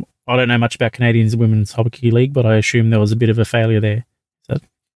 I don't know much about Canadian Women's Hockey League, but I assume there was a bit of a failure there.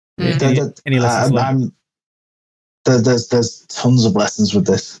 Any lessons learned? There's tons of lessons with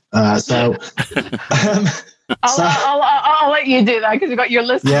this. I'll let you do that because you've got your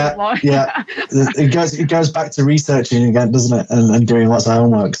list. It goes back to researching again, doesn't it, and doing lots of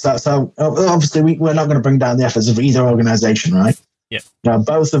homework. So obviously we're not going to bring down the efforts of either organisation, right? Yeah.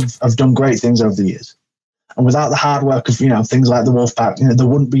 Both have done great things over the years, and without the hard work of things like the Wolfpack, there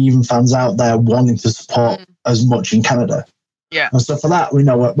wouldn't be even fans out there wanting to support as much in Canada. Yeah. And so for that, we're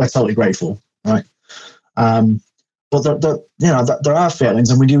totally grateful, right? But there are failings,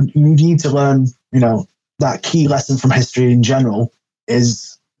 and you need to learn, that key lesson from history in general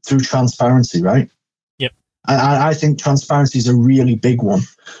is through transparency, right? Yep. And I think transparency is a really big one,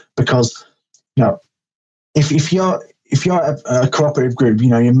 because if you're a cooperative group,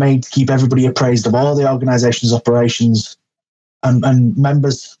 you're made to keep everybody appraised of all the organization's operations, and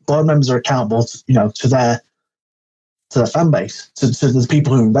board members are accountable to their fan base, to the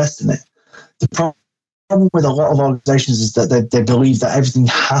people who invest in it. The problem with a lot of organizations is that they believe that everything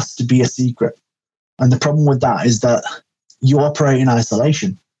has to be a secret. And the problem with that is that you operate in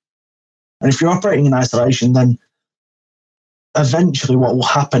isolation. And if you're operating in isolation, then eventually what will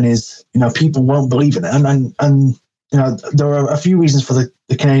happen is, people won't believe in it. And there are a few reasons for the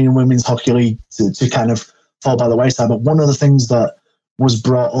Canadian Women's Hockey League to kind of fall by the wayside. But one of the things that was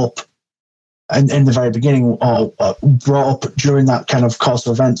brought up in the very beginning, or brought up during that kind of course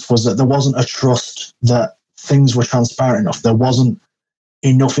of events, was that there wasn't a trust that things were transparent enough. There wasn't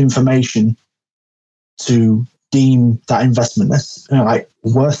enough information to deem that investment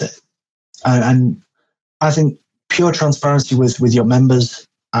worth it. And I think pure transparency with your members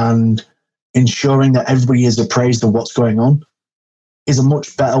and ensuring that everybody is appraised of what's going on is a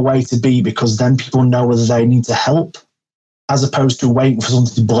much better way to be, because then people know whether they need to help as opposed to waiting for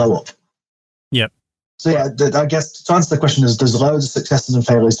something to blow up. Yep. So yeah, I guess to answer the question is there's loads of successes and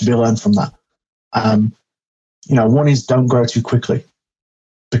failures to be learned from that. One is don't grow too quickly,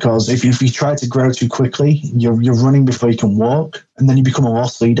 because if you try to grow too quickly, you're running before you can walk, and then you become a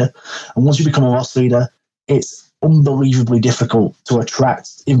loss leader. And once you become a loss leader, it's unbelievably difficult to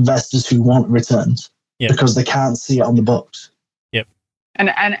attract investors who want returns because they can't see it on the books. And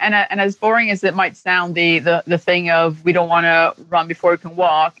as boring as it might sound, the thing of we don't want to run before we can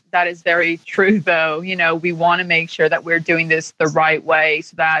walk, that is very true, though. We want to make sure that we're doing this the right way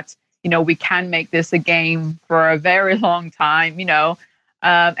so that, we can make this a game for a very long time,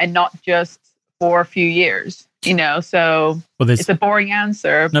 and not just for a few years, So it's a boring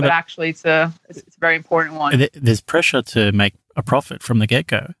answer, but actually it's a very important one. There's pressure to make a profit from the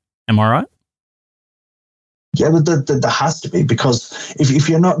get-go. Am I right? Yeah, but there has to be, because if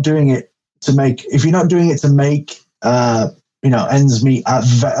you're not doing it to make, ends meet at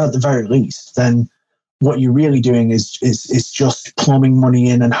the very least, then what you're really doing is just plumbing money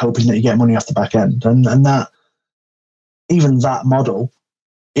in and hoping that you get money off the back end, and that even that model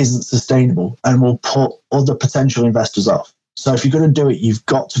isn't sustainable and will put other potential investors off. So if you're going to do it, you've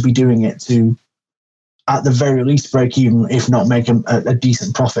got to be doing it to, at the very least, break even, if not make a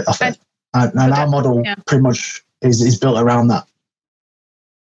decent profit off it. And our model pretty much is built around that.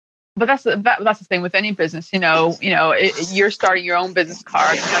 But that's the thing with any business. You're starting your own business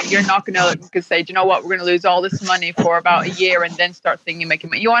card. You're not going to say, do you know what, we're going to lose all this money for about a year and then start thinking making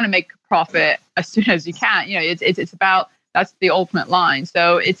money. You want to make a profit as soon as you can. It's about, that's the ultimate line.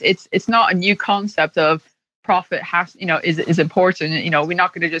 So it's not a new concept of profit is important. We're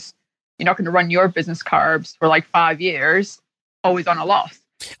not going to you're not going to run your business carbs for like 5 years, always on a loss.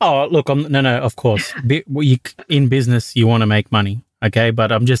 Oh, look, no, of course. In business, you want to make money, okay?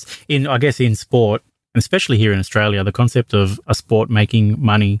 But I'm just, I guess in sport, and especially here in Australia, the concept of a sport making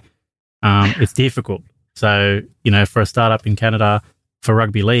money, it's difficult. So, for a startup in Canada, for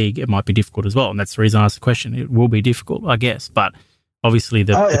rugby league, it might be difficult as well. And that's the reason I asked the question. It will be difficult, I guess. But obviously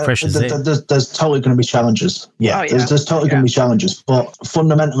the pressure's there. There's totally going to be challenges. Yeah, there's totally going to be challenges. But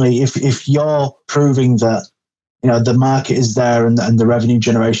fundamentally, if you're proving that, the market is there and the revenue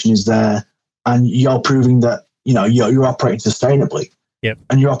generation is there, and you're proving that, you're operating sustainably. Yep.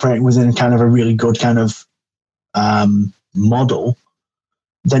 And you're operating within kind of a really good kind of model,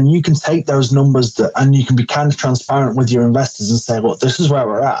 then you can take those numbers and you can be kind of transparent with your investors and say, look, this is where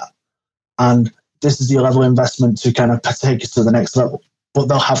we're at. And this is the level of investment to kind of take us to the next level. But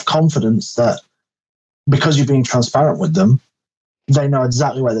they'll have confidence that because you're being transparent with them, they know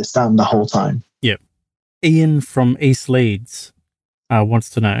exactly where they stand the whole time. Yep. Ian from East Leeds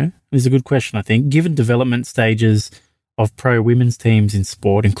wants to know, this is a good question, I think, given development stages of pro women's teams in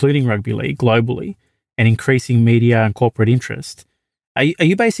sport, including rugby league globally, and increasing media and corporate interest, are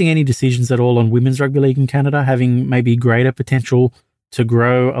you basing any decisions at all on women's rugby league in Canada having maybe greater potential to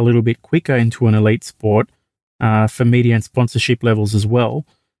grow a little bit quicker into an elite sport for media and sponsorship levels as well,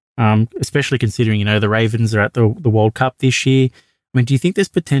 especially considering, the Ravens are at the World Cup this year? I mean, do you think there's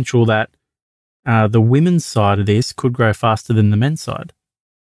potential that the women's side of this could grow faster than the men's side?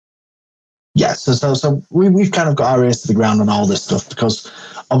 Yeah, so we've kind of got our ears to the ground on all this stuff, because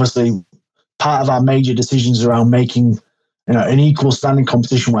obviously part of our major decisions around making an equal standing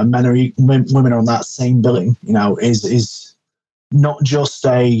competition where men are women are on that same billing, is not just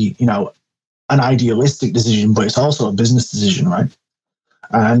an idealistic decision, but it's also a business decision, right?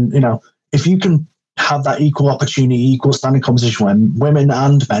 And if you can have that equal opportunity, equal standing competition when women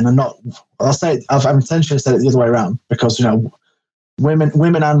and men are not, I've intentionally said it the other way around, because women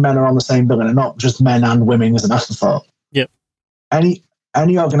and men are on the same billing, and not just men and women as an afterthought. Yep.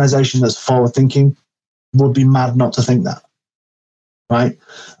 Any organization that's forward thinking would be mad not to think that, right?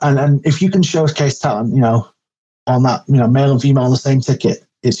 And if you can showcase talent, on that, male and female on the same ticket,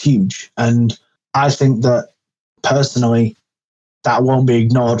 it's huge. And I think that personally, that won't be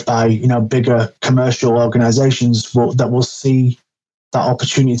ignored by, bigger commercial organizations that will see that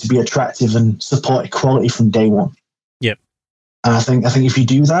opportunity to be attractive and support equality from day one. Yep. And I think if you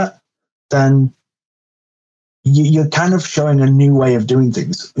do that, then you're kind of showing a new way of doing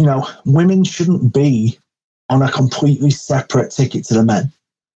things. Women shouldn't be on a completely separate ticket to the men.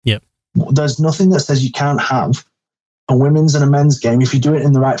 Yep. There's nothing that says you can't have a women's and a men's game if you do it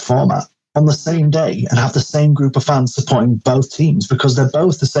in the right format on the same day and have the same group of fans supporting both teams, because they're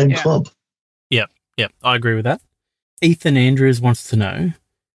both the same club. Yep, I agree with that. Ethan Andrews wants to know,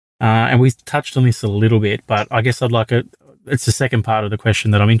 and we touched on this a little bit, but I guess it's the second part of the question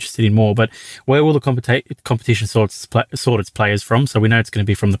that I'm interested in more, but where will the competition sort its players from? So we know it's going to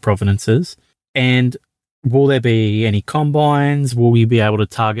be from the provinces. And will there be any combines? Will we be able to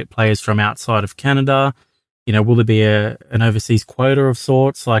target players from outside of Canada? Will there be an overseas quota of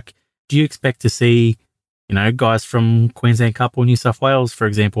sorts? Like, do you expect to see, guys from Queensland Cup or New South Wales, for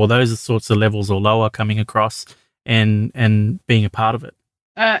example, are those sorts of levels or lower coming across and being a part of it?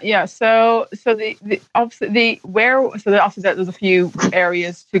 So obviously there's a few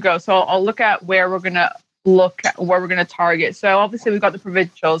areas to go. So I'll look at where we're going to target. So obviously we've got the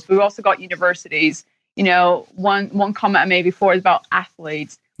provincials. We've also got universities. One comment I made before is about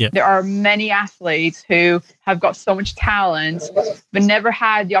athletes. Yeah. There are many athletes who have got so much talent, but never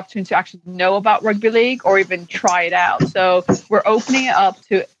had the opportunity to actually know about rugby league or even try it out. So we're opening it up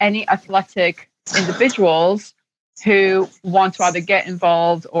to any athletic individuals who want to either get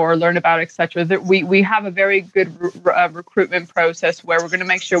involved or learn about it, etc. We have a very good recruitment process where we're going to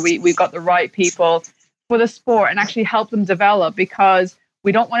make sure we've got the right people for the sport and actually help them develop, because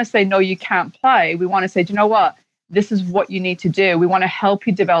we don't want to say, no, you can't play. We want to say, do you know what? This is what you need to do. We want to help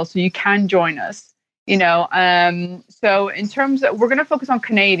you develop so you can join us. So in terms of, we're going to focus on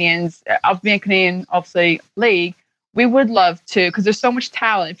Canadians, of being Canadian, obviously, league. We would love to, because there's so much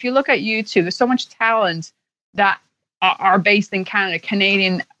talent. If you look at YouTube, there's so much talent that are based in Canada,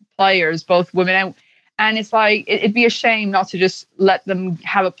 Canadian players, both women and it's like, it'd be a shame not to just let them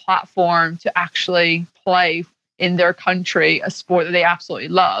have a platform to actually play in their country, a sport that they absolutely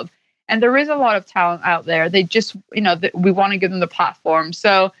love. And there is a lot of talent out there. They just, we want to give them the platform.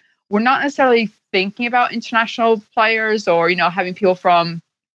 So we're not necessarily thinking about international players or, having people from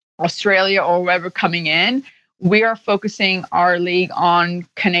Australia or wherever coming in. We are focusing our league on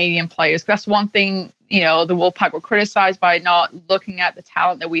Canadian players. That's one thing, the Wolfpack were criticized by not looking at the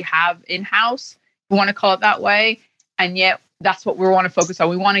talent that we have in-house, if we want to call it that way. And yet that's what we want to focus on.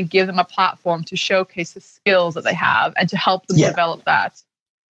 We want to give them a platform to showcase the skills that they have and to help them develop that.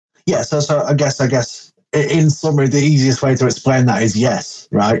 Yeah, so I guess in summary, the easiest way to explain that is yes,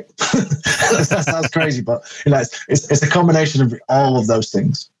 right? That sounds crazy, but it's a combination of all of those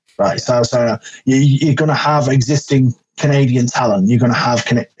things, right? So you're going to have existing Canadian talent. You're going to have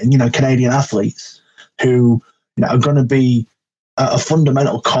Canadian athletes who are going to be a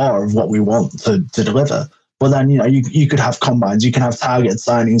fundamental core of what we want to deliver. But then you could have combines, you can have targeted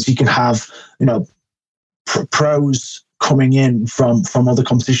signings, you can have pros coming in from other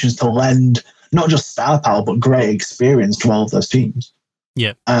competitions to lend not just star power but great experience to all of those teams.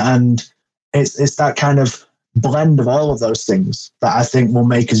 Yeah, and it's that kind of blend of all of those things that I think will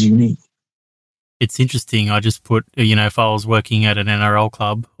make us unique. It's interesting. I just put, if I was working at an NRL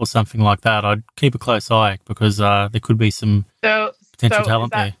club or something like that, I'd keep a close eye because there could be some potential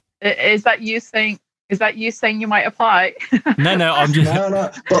talent there. Is that you saying? Is that you saying you might apply? No, I'm just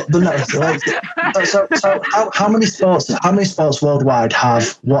So how many sports worldwide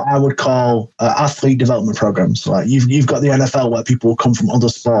have what I would call athlete development programs? Like you've got the NFL where people will come from other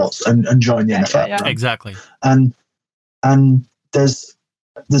sports and join the NFL. Yeah. Exactly. And there's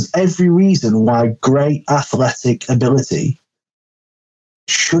every reason why great athletic ability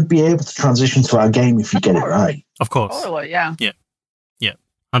should be able to transition to our game if you get it right. Of course. Totally, yeah. Yeah.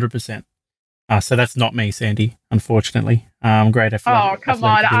 100%. So that's not me, Sandy, unfortunately. Great athletic. Oh, come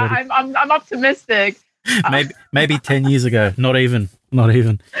on. I'm optimistic. Maybe 10 years ago. Not even.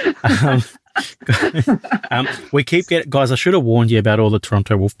 We keep getting, guys, I should have warned you about all the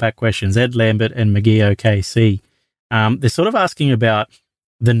Toronto Wolfpack questions. Ed Lambert and McGee OKC. They're sort of asking about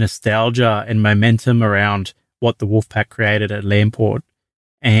the nostalgia and momentum around what the Wolfpack created at Lamport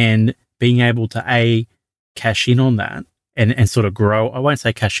and being able to, cash in on that and sort of grow. I won't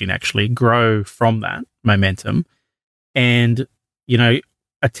say cash in, actually, grow from that momentum and,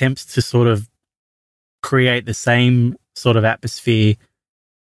 attempts to sort of create the same sort of atmosphere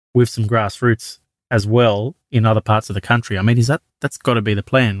with some grassroots as well in other parts of the country. I mean, that's got to be the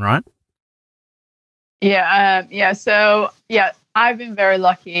plan, right? Yeah. So, I've been very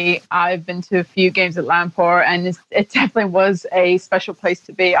lucky. I've been to a few games at Lamport, and it definitely was a special place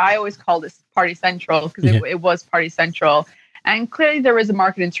to be. I always call this Party Central because it was Party Central. And clearly there is a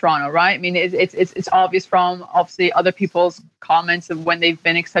market in Toronto, right? I mean, it's obvious from obviously other people's comments of when they've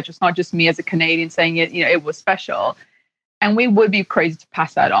been, etc. It's not just me as a Canadian saying it, it was special. And we would be crazy to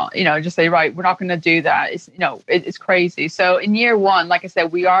pass that on, just say, right, we're not going to do that. It's crazy. So in year one, like I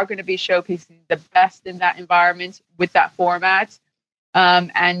said, we are going to be showcasing the best in that environment with that format,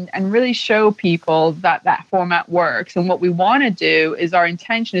 and really show people that format works. And what we want to do is our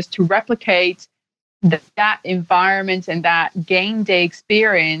intention is to replicate that environment and that game day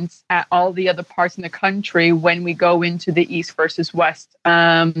experience at all the other parts in the country when we go into the East versus West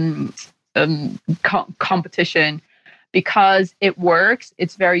competition, because it works,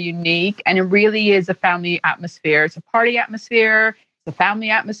 it's very unique, and it really is a family atmosphere. It's a party atmosphere, it's a family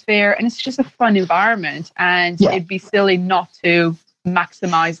atmosphere, and it's just a fun environment. And it'd be silly not to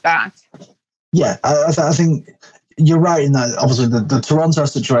maximize that. Yeah, I think you're right in that. Obviously, the Toronto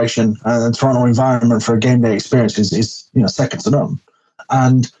situation and the Toronto environment for a game day experience is second to none.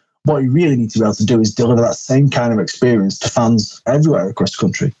 And what you really need to be able to do is deliver that same kind of experience to fans everywhere across the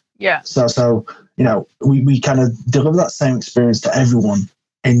country. Yeah. So we kind of deliver that same experience to everyone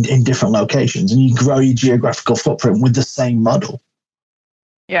in different locations, and you grow your geographical footprint with the same model.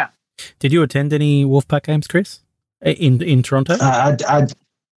 Yeah. Did you attend any Wolfpack games, Chris, in Toronto?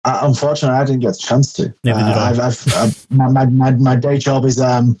 Unfortunately, I didn't get the chance to. Never did I. My day job is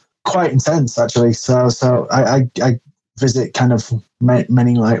quite intense, actually. So I visit kind of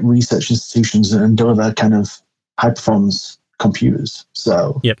many like research institutions and deliver kind of high performance computers.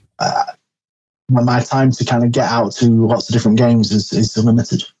 So my time to kind of get out to lots of different games is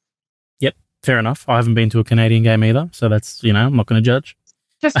limited. Yep, fair enough. I haven't been to a Canadian game either, so that's I'm not going to judge.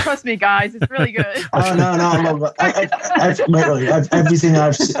 Just trust me, guys. It's really good. Oh no! Everything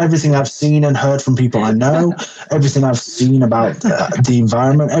I've seen and heard from people I know, everything I've seen about the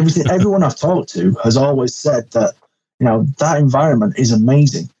environment, everyone I've talked to has always said that that environment is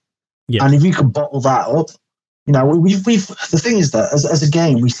amazing. Yeah. And if you could bottle that up, we've the thing is that as a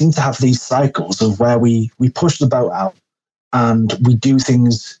game, we seem to have these cycles of where we push the boat out and we do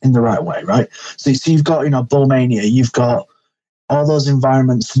things in the right way, right? So you've got Bullmania, you've got all those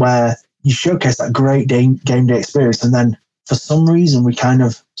environments where you showcase that great game day experience, and then for some reason we kind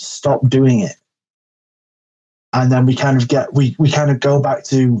of stop doing it, and then we kind of go back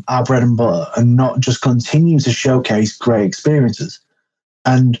to our bread and butter and not just continue to showcase great experiences.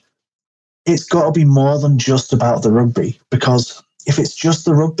 And it's got to be more than just about the rugby, because if it's just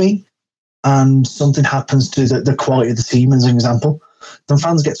the rugby and something happens to the quality of the team, as an example, then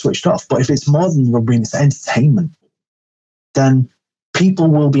fans get switched off. But if it's more than rugby and it's entertainment, then people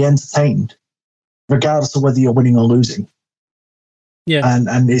will be entertained regardless of whether you're winning or losing. Yeah.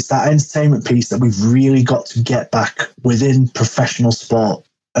 And it's that entertainment piece that we've really got to get back within professional sport,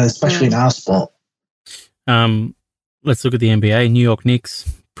 especially in our sport. Let's look at the NBA. New York Knicks,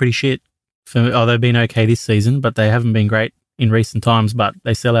 pretty shit. They've been okay this season, but they haven't been great in recent times, but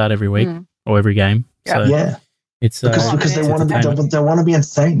they sell out every week or every game. Yeah. So it's because they want to be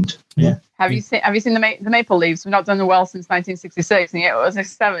entertained. Yeah. Have you seen the Maple Leafs? We've not done well since 1966, and yet it was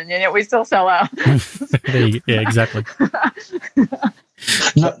 67, and yet we still sell out. Yeah, exactly.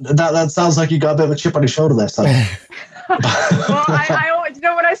 No, that sounds like you got a bit of a chip on your shoulder there, son. Well, I always, you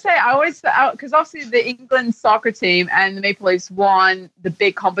know what I say? I always, because obviously the England soccer team and the Maple Leafs won the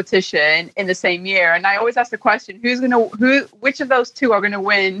big competition in the same year, and I always ask the question: which of those two are gonna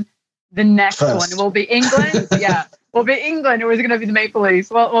win the next one? Will it be England? Yeah. Will it be England, or is it going to be the Maple Leafs?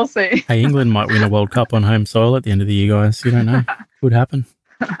 Well, we'll see. Hey, England might win a World Cup on home soil at the end of the year, guys. You don't know. Could happen.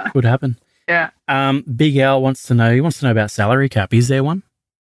 Could happen. Yeah. Big Al wants to know about salary cap. Is there one?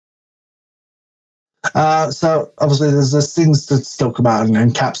 So obviously there's things that still come out,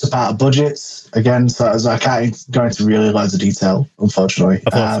 and caps are part of budgets again. So I can't go into really loads of detail, unfortunately.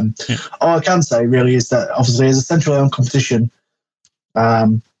 All I can say really is that obviously as a centrally owned competition,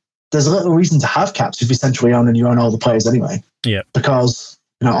 there's a little reason to have caps if you're centrally owned and you own all the players anyway. Yeah. Because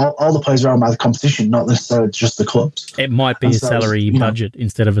all the players are owned by the competition, not necessarily just the clubs. It might be a salary budget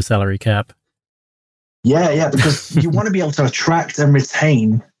instead of a salary cap. Yeah, because you want to be able to attract and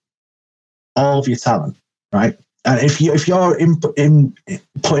retain all of your talent, right? And if you're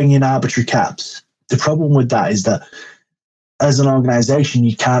putting in arbitrary caps, the problem with that is that as an organisation,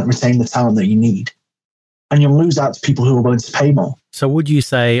 you can't retain the talent that you need, and you'll lose out to people who are willing to pay more. So would you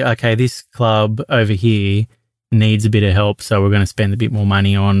say, okay, this club over here needs a bit of help, so we're going to spend a bit more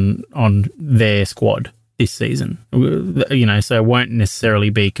money on their squad this season? So it won't necessarily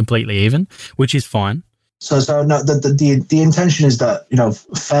be completely even, which is fine. So no, the intention is that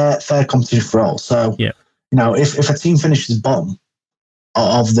fair competition for all. So if a team finishes bottom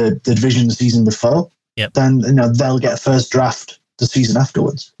of the division the season before, then they'll get first draft the season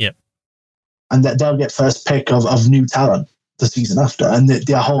afterwards. Yep. And they'll get first pick of new talent the season after. And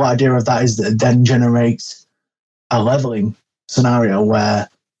the whole idea of that is that it then generates a leveling scenario where,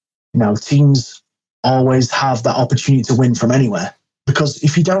 teams always have that opportunity to win from anywhere. Because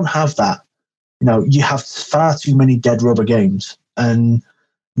if you don't have that, you have far too many dead rubber games. And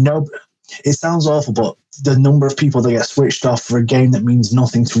it sounds awful, but the number of people that get switched off for a game that means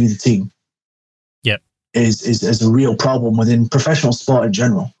nothing to either team. Yep. is a real problem within professional sport in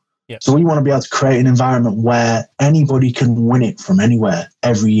general. Yep. So we want to be able to create an environment where anybody can win it from anywhere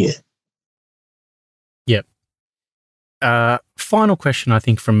every year. Yep. Final question, I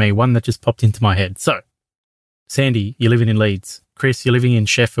think, from me, one that just popped into my head. So, Sandy, you're living in Leeds. Chris, you're living in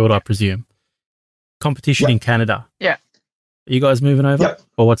Sheffield, I presume. Competition in Canada. Yeah. Are you guys moving over? Yep.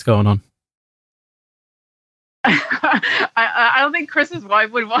 Or what's going on? I don't think Chris's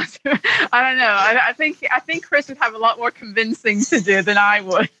wife would want to. I don't know. I think Chris would have a lot more convincing to do than I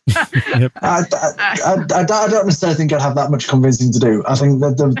would. Yep. I don't necessarily think I'd have that much convincing to do. I think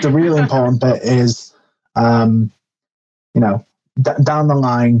that the really important bit is, down the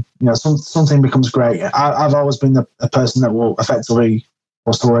line, something becomes great. I've always been a person that will effectively,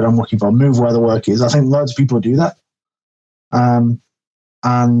 what's the word I'm looking for, move where the work is. I think loads of people do that. And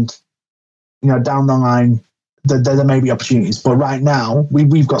down the line, there may be opportunities, but right now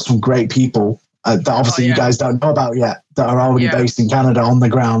we've got some great people that obviously you guys don't know about yet that are already based in Canada on the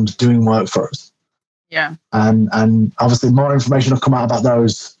ground doing work for us. Yeah. And obviously more information will come out about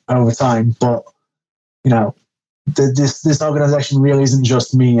those over time, but this organization really isn't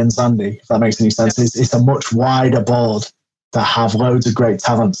just me and Sandy, if that makes any sense. It's a much wider board that have loads of great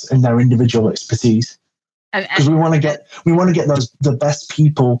talents in their individual expertise. Because we want to get the best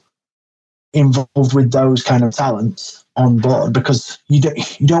people involved with those kind of talents on board, because you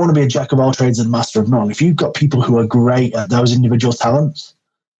don't want to be a jack of all trades and master of none. If you've got people who are great at those individual talents,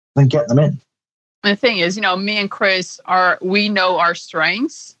 then get them in. And the thing is, me and Chris we know our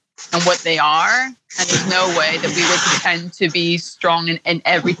strengths and what they are, and there's no way that we would pretend to be strong in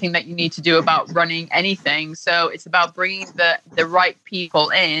everything that you need to do about running anything. So it's about bringing the right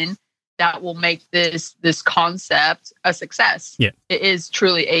people in that will make this concept a success. Yeah, it is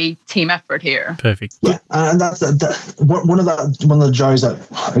truly a team effort here. Perfect. Yeah, and that's one of the joys that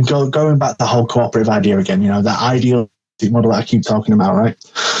going back to the whole cooperative idea again. That ideal model that I keep talking about, right?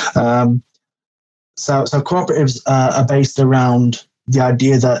 So cooperatives are based around the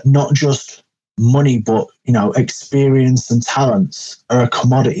idea that not just money, but experience and talents are a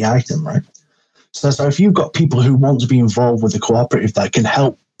commodity item, right? So if you've got people who want to be involved with the cooperative that can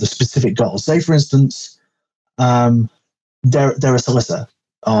help the specific goals, say for instance, they're a solicitor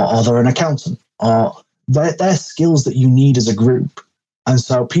or they're an accountant, or they're skills that you need as a group. And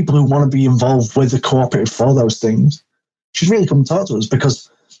so people who want to be involved with the cooperative for those things should really come and talk to us, because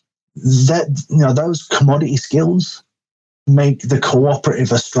those commodity skills make the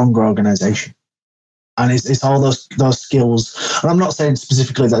cooperative a stronger organization. And it's all those skills. And I'm not saying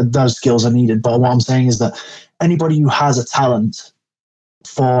specifically that those skills are needed, but what I'm saying is that anybody who has a talent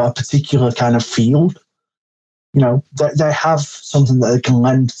for a particular kind of field, they have something that they can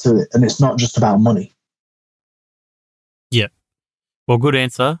lend to it, and it's not just about money. Yeah. Well, good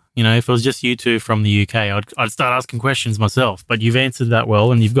answer. If it was just you two from the UK, I'd start asking questions myself, but you've answered that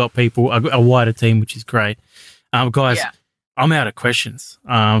well, and you've got people, a wider team, which is great. Guys, yeah. I'm out of questions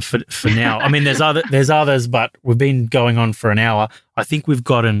for now. I mean, there's others, but we've been going on for an hour. I think we've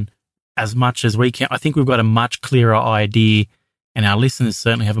gotten as much as we can. I think we've got a much clearer idea, and our listeners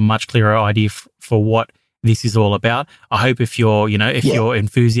certainly have a much clearer idea for what this is all about. I hope if you're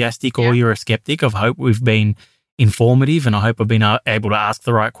enthusiastic or you're a skeptic, I hope we've been informative, and I hope I've been able to ask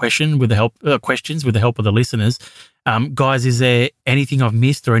the right questions with the help of the listeners. Guys, is there anything I've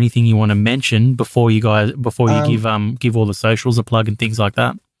missed or anything you want to mention before you give all the socials a plug and things like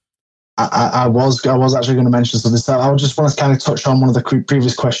that? I was actually going to mention something. So I just want to kind of touch on one of the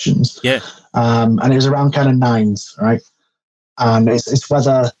previous questions. Yeah. And it was around kind of nines, right? And it's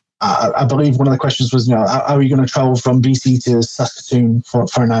whether I believe one of the questions was, are you going to travel from BC to Saskatoon for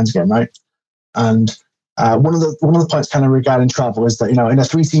a nines game, right? And one of the points kind of regarding travel is that in a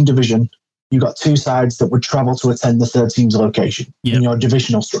 3-team division, you've got 2 sides that would travel to attend the third team's location in your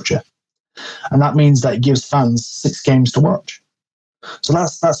divisional structure, and that means that it gives fans 6 games to watch. So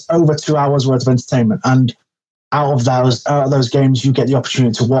that's over 2 hours worth of entertainment, and out of those games, you get the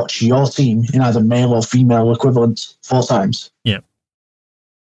opportunity to watch your team in either male or female equivalent 4 times. Yeah.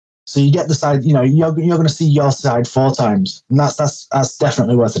 So you get the side, you're going to see your side 4 times, and that's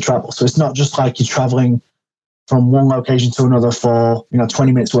definitely worth the travel. So it's not just like you're traveling from one location to another for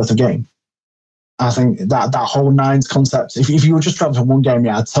 20 minutes worth of game. I think that whole nines concept, if you were just traveling from one game,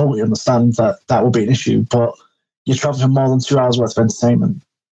 I totally understand that would be an issue, but you're traveling for more than 2 hours worth of entertainment.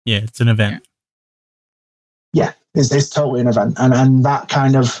 Yeah, it's an event. Yeah, it's totally an event, and that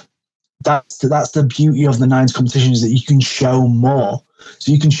kind of that's the beauty of the nines competition, is that you can show more.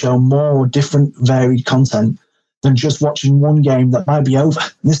 So you can show more different, varied content than just watching one game that might be over.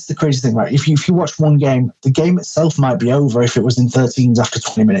 And this is the crazy thing, right? If you watch one game, the game itself might be over if it was in 13s after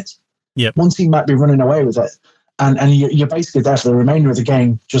 20 minutes. Yep. One team might be running away with it. And you're basically there for the remainder of the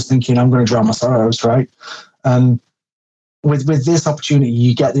game just thinking, I'm going to drown my sorrows, right? And with this opportunity,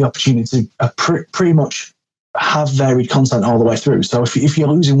 you get the opportunity to pretty much have varied content all the way through. So if you're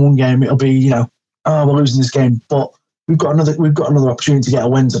losing one game, it'll be, we're losing this game, but we've got another opportunity to get a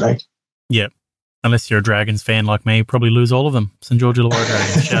win today. Yep. Unless you're a Dragons fan like me, probably lose all of them. St. George Illawarra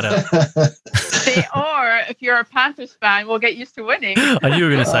Dragons, shout out. Or if you're a Panthers fan, we'll get used to winning. I knew you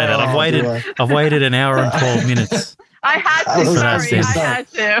were going to say that. I've waited an hour and 12 minutes. I had to. I had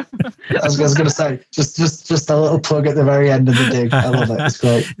to. I was going to say just a little plug at the very end of the dig. I love it. It's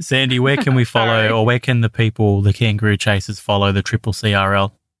great. Sandy, where can we follow, or where can the people, the Kangaroo Chasers, follow the Triple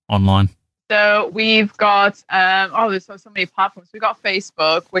CRL online? So we've got there's so many platforms. We've got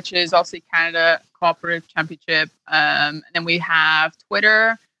Facebook, which is obviously Canada Cooperative Championship, and then we have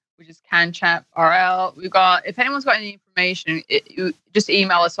Twitter, which is CanChampRL. We've got, if anyone's got any information, you just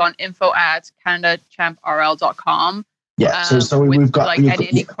email us on info@canadachamprl.com. Yeah. So we've got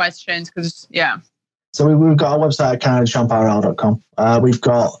any questions, because So we've got our website at canadachamprl.com. We've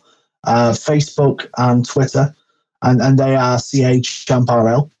got Facebook and Twitter, and they are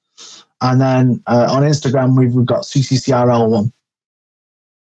CHChampRL. And then on Instagram, we've got CCCRL1.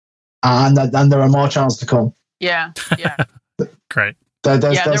 And there are more channels to come. Yeah. Great.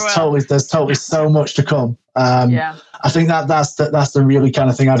 There's totally so much to come. I think that's the really kind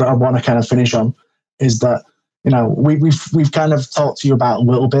of thing I want to kind of finish on, is that, we've kind of talked to you about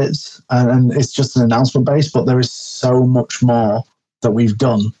little bits, and it's just an announcement base, but there is so much more that we've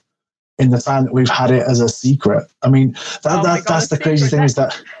done in the time that we've had it as a secret. I mean, that's the crazy thing, is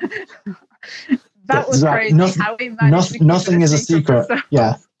that that was crazy. Nothing is a secret.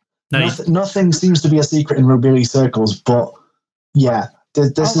 Yeah. Nothing seems to be a secret in rugby league circles, but yeah,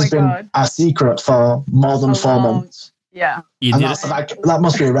 this has been a secret for more than 4 months. Yeah. That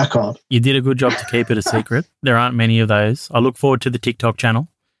must be a record. You did a good job to keep it a secret. There aren't many of those. I look forward to the TikTok channel.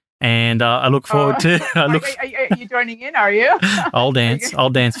 And I look forward to. Are you joining in? Are you? I'll dance. I'll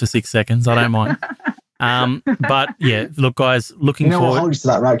dance for 6 seconds. I don't mind. But yeah, look, guys, looking forward. We'll hold you to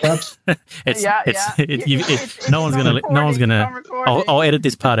that, right, Cabs? No one's gonna. I'll edit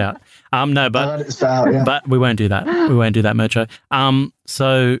this part out. But we won't do that. We won't do that, Mercho.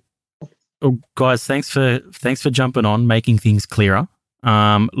 So, guys, thanks for jumping on, making things clearer.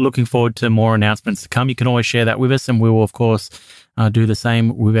 Looking forward to more announcements to come. You can always share that with us, and we will, of course, do the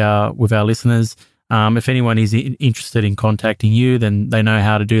same with our listeners. If anyone is interested in contacting you, then they know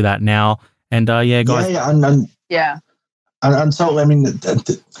how to do that now. And guys, and totally. I mean,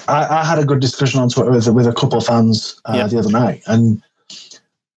 I had a good discussion on Twitter with a couple of fans the other night, and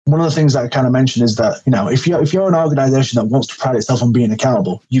one of the things that I kind of mentioned is that, if you're an organisation that wants to pride itself on being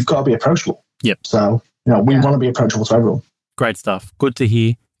accountable, you've got to be approachable. Yep. So we want to be approachable to everyone. Great stuff. Good to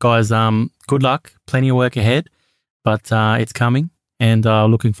hear, guys. Good luck. Plenty of work ahead, but it's coming, and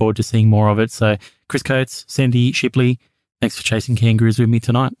looking forward to seeing more of it. So, Chris Coates, Sandy Shipley, thanks for chasing kangaroos with me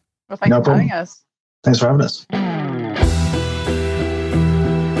tonight. Well, thanks for having us. Thanks for having us.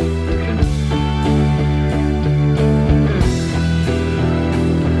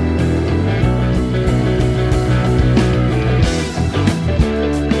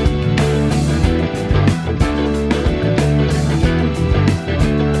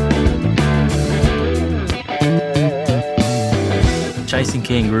 Chasing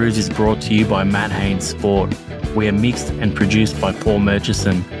Kangaroos is brought to you by Matt Haynes Sport. We are mixed and produced by Paul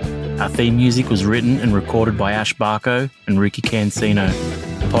Murchison. Our theme music was written and recorded by Ash Barco and Ricky Cancino.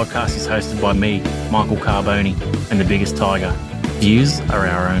 The podcast is hosted by me, Michael Carboni, and the biggest tiger. Views are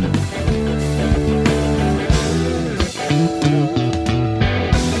our own.